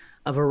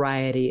a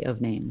variety of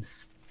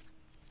names.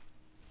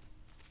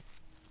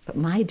 But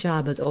my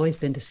job has always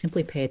been to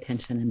simply pay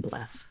attention and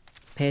bless.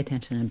 Pay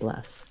attention and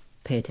bless.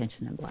 pay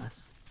attention and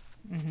bless.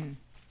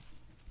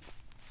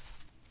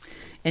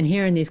 And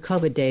here in these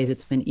COVID days,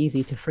 it's been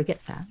easy to forget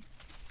that.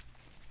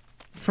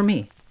 For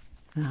me.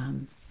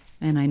 And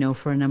I know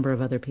for a number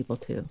of other people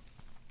too.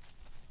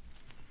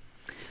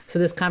 So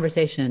this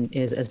conversation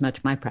is as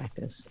much my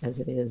practice as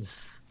it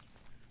is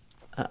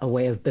a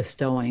way of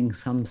bestowing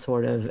some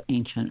sort of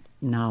ancient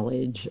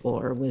knowledge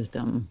or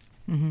wisdom.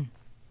 Yeah.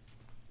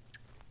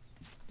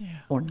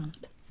 Or not.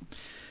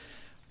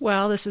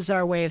 Well, this is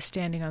our way of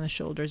standing on the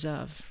shoulders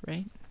of,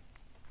 right?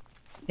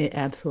 It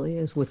absolutely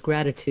is, with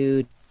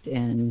gratitude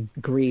and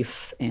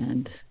grief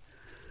and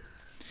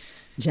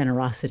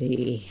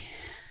generosity.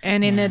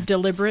 And in a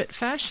deliberate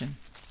fashion.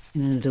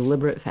 In a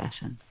deliberate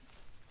fashion.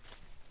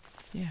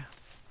 Yeah.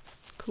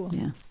 Cool.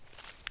 Yeah.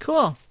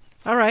 Cool.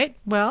 All right.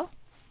 Well,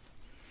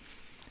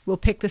 we'll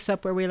pick this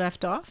up where we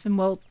left off, and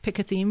we'll pick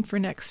a theme for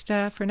next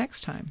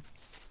time.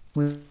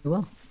 We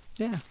will.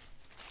 Yeah.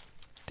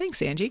 Thanks,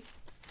 Angie.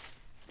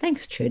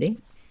 Thanks, Trudy.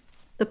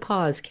 The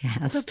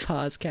Pausecast. The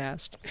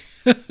Pausecast.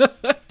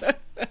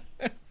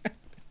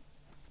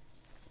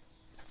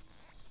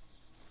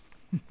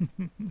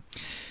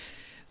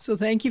 So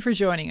thank you for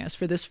joining us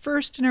for this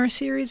first in our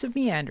series of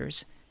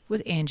Meanders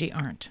with Angie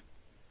Arndt.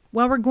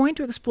 While we're going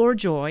to explore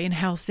joy and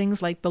how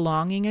things like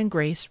belonging and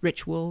grace,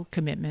 ritual,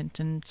 commitment,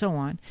 and so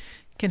on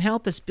can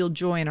help us build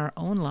joy in our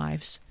own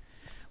lives,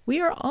 we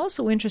are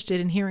also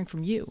interested in hearing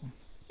from you.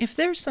 If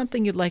there's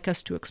something you'd like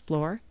us to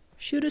explore,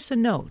 shoot us a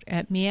note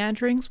at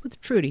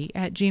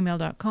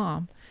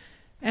meanderingswithtrudy@gmail.com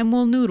and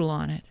we'll noodle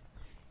on it.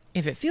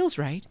 If it feels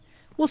right,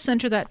 we'll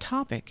center that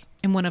topic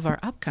in one of our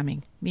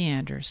upcoming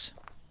Meanders.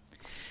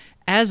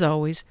 As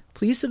always,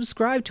 please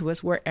subscribe to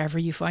us wherever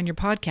you find your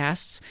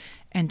podcasts,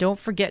 and don't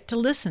forget to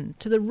listen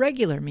to the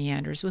regular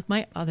Meanders with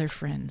my other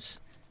friends.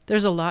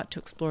 There's a lot to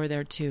explore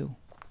there too.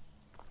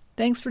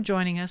 Thanks for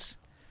joining us.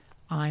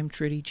 I'm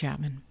Trudy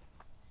Chapman.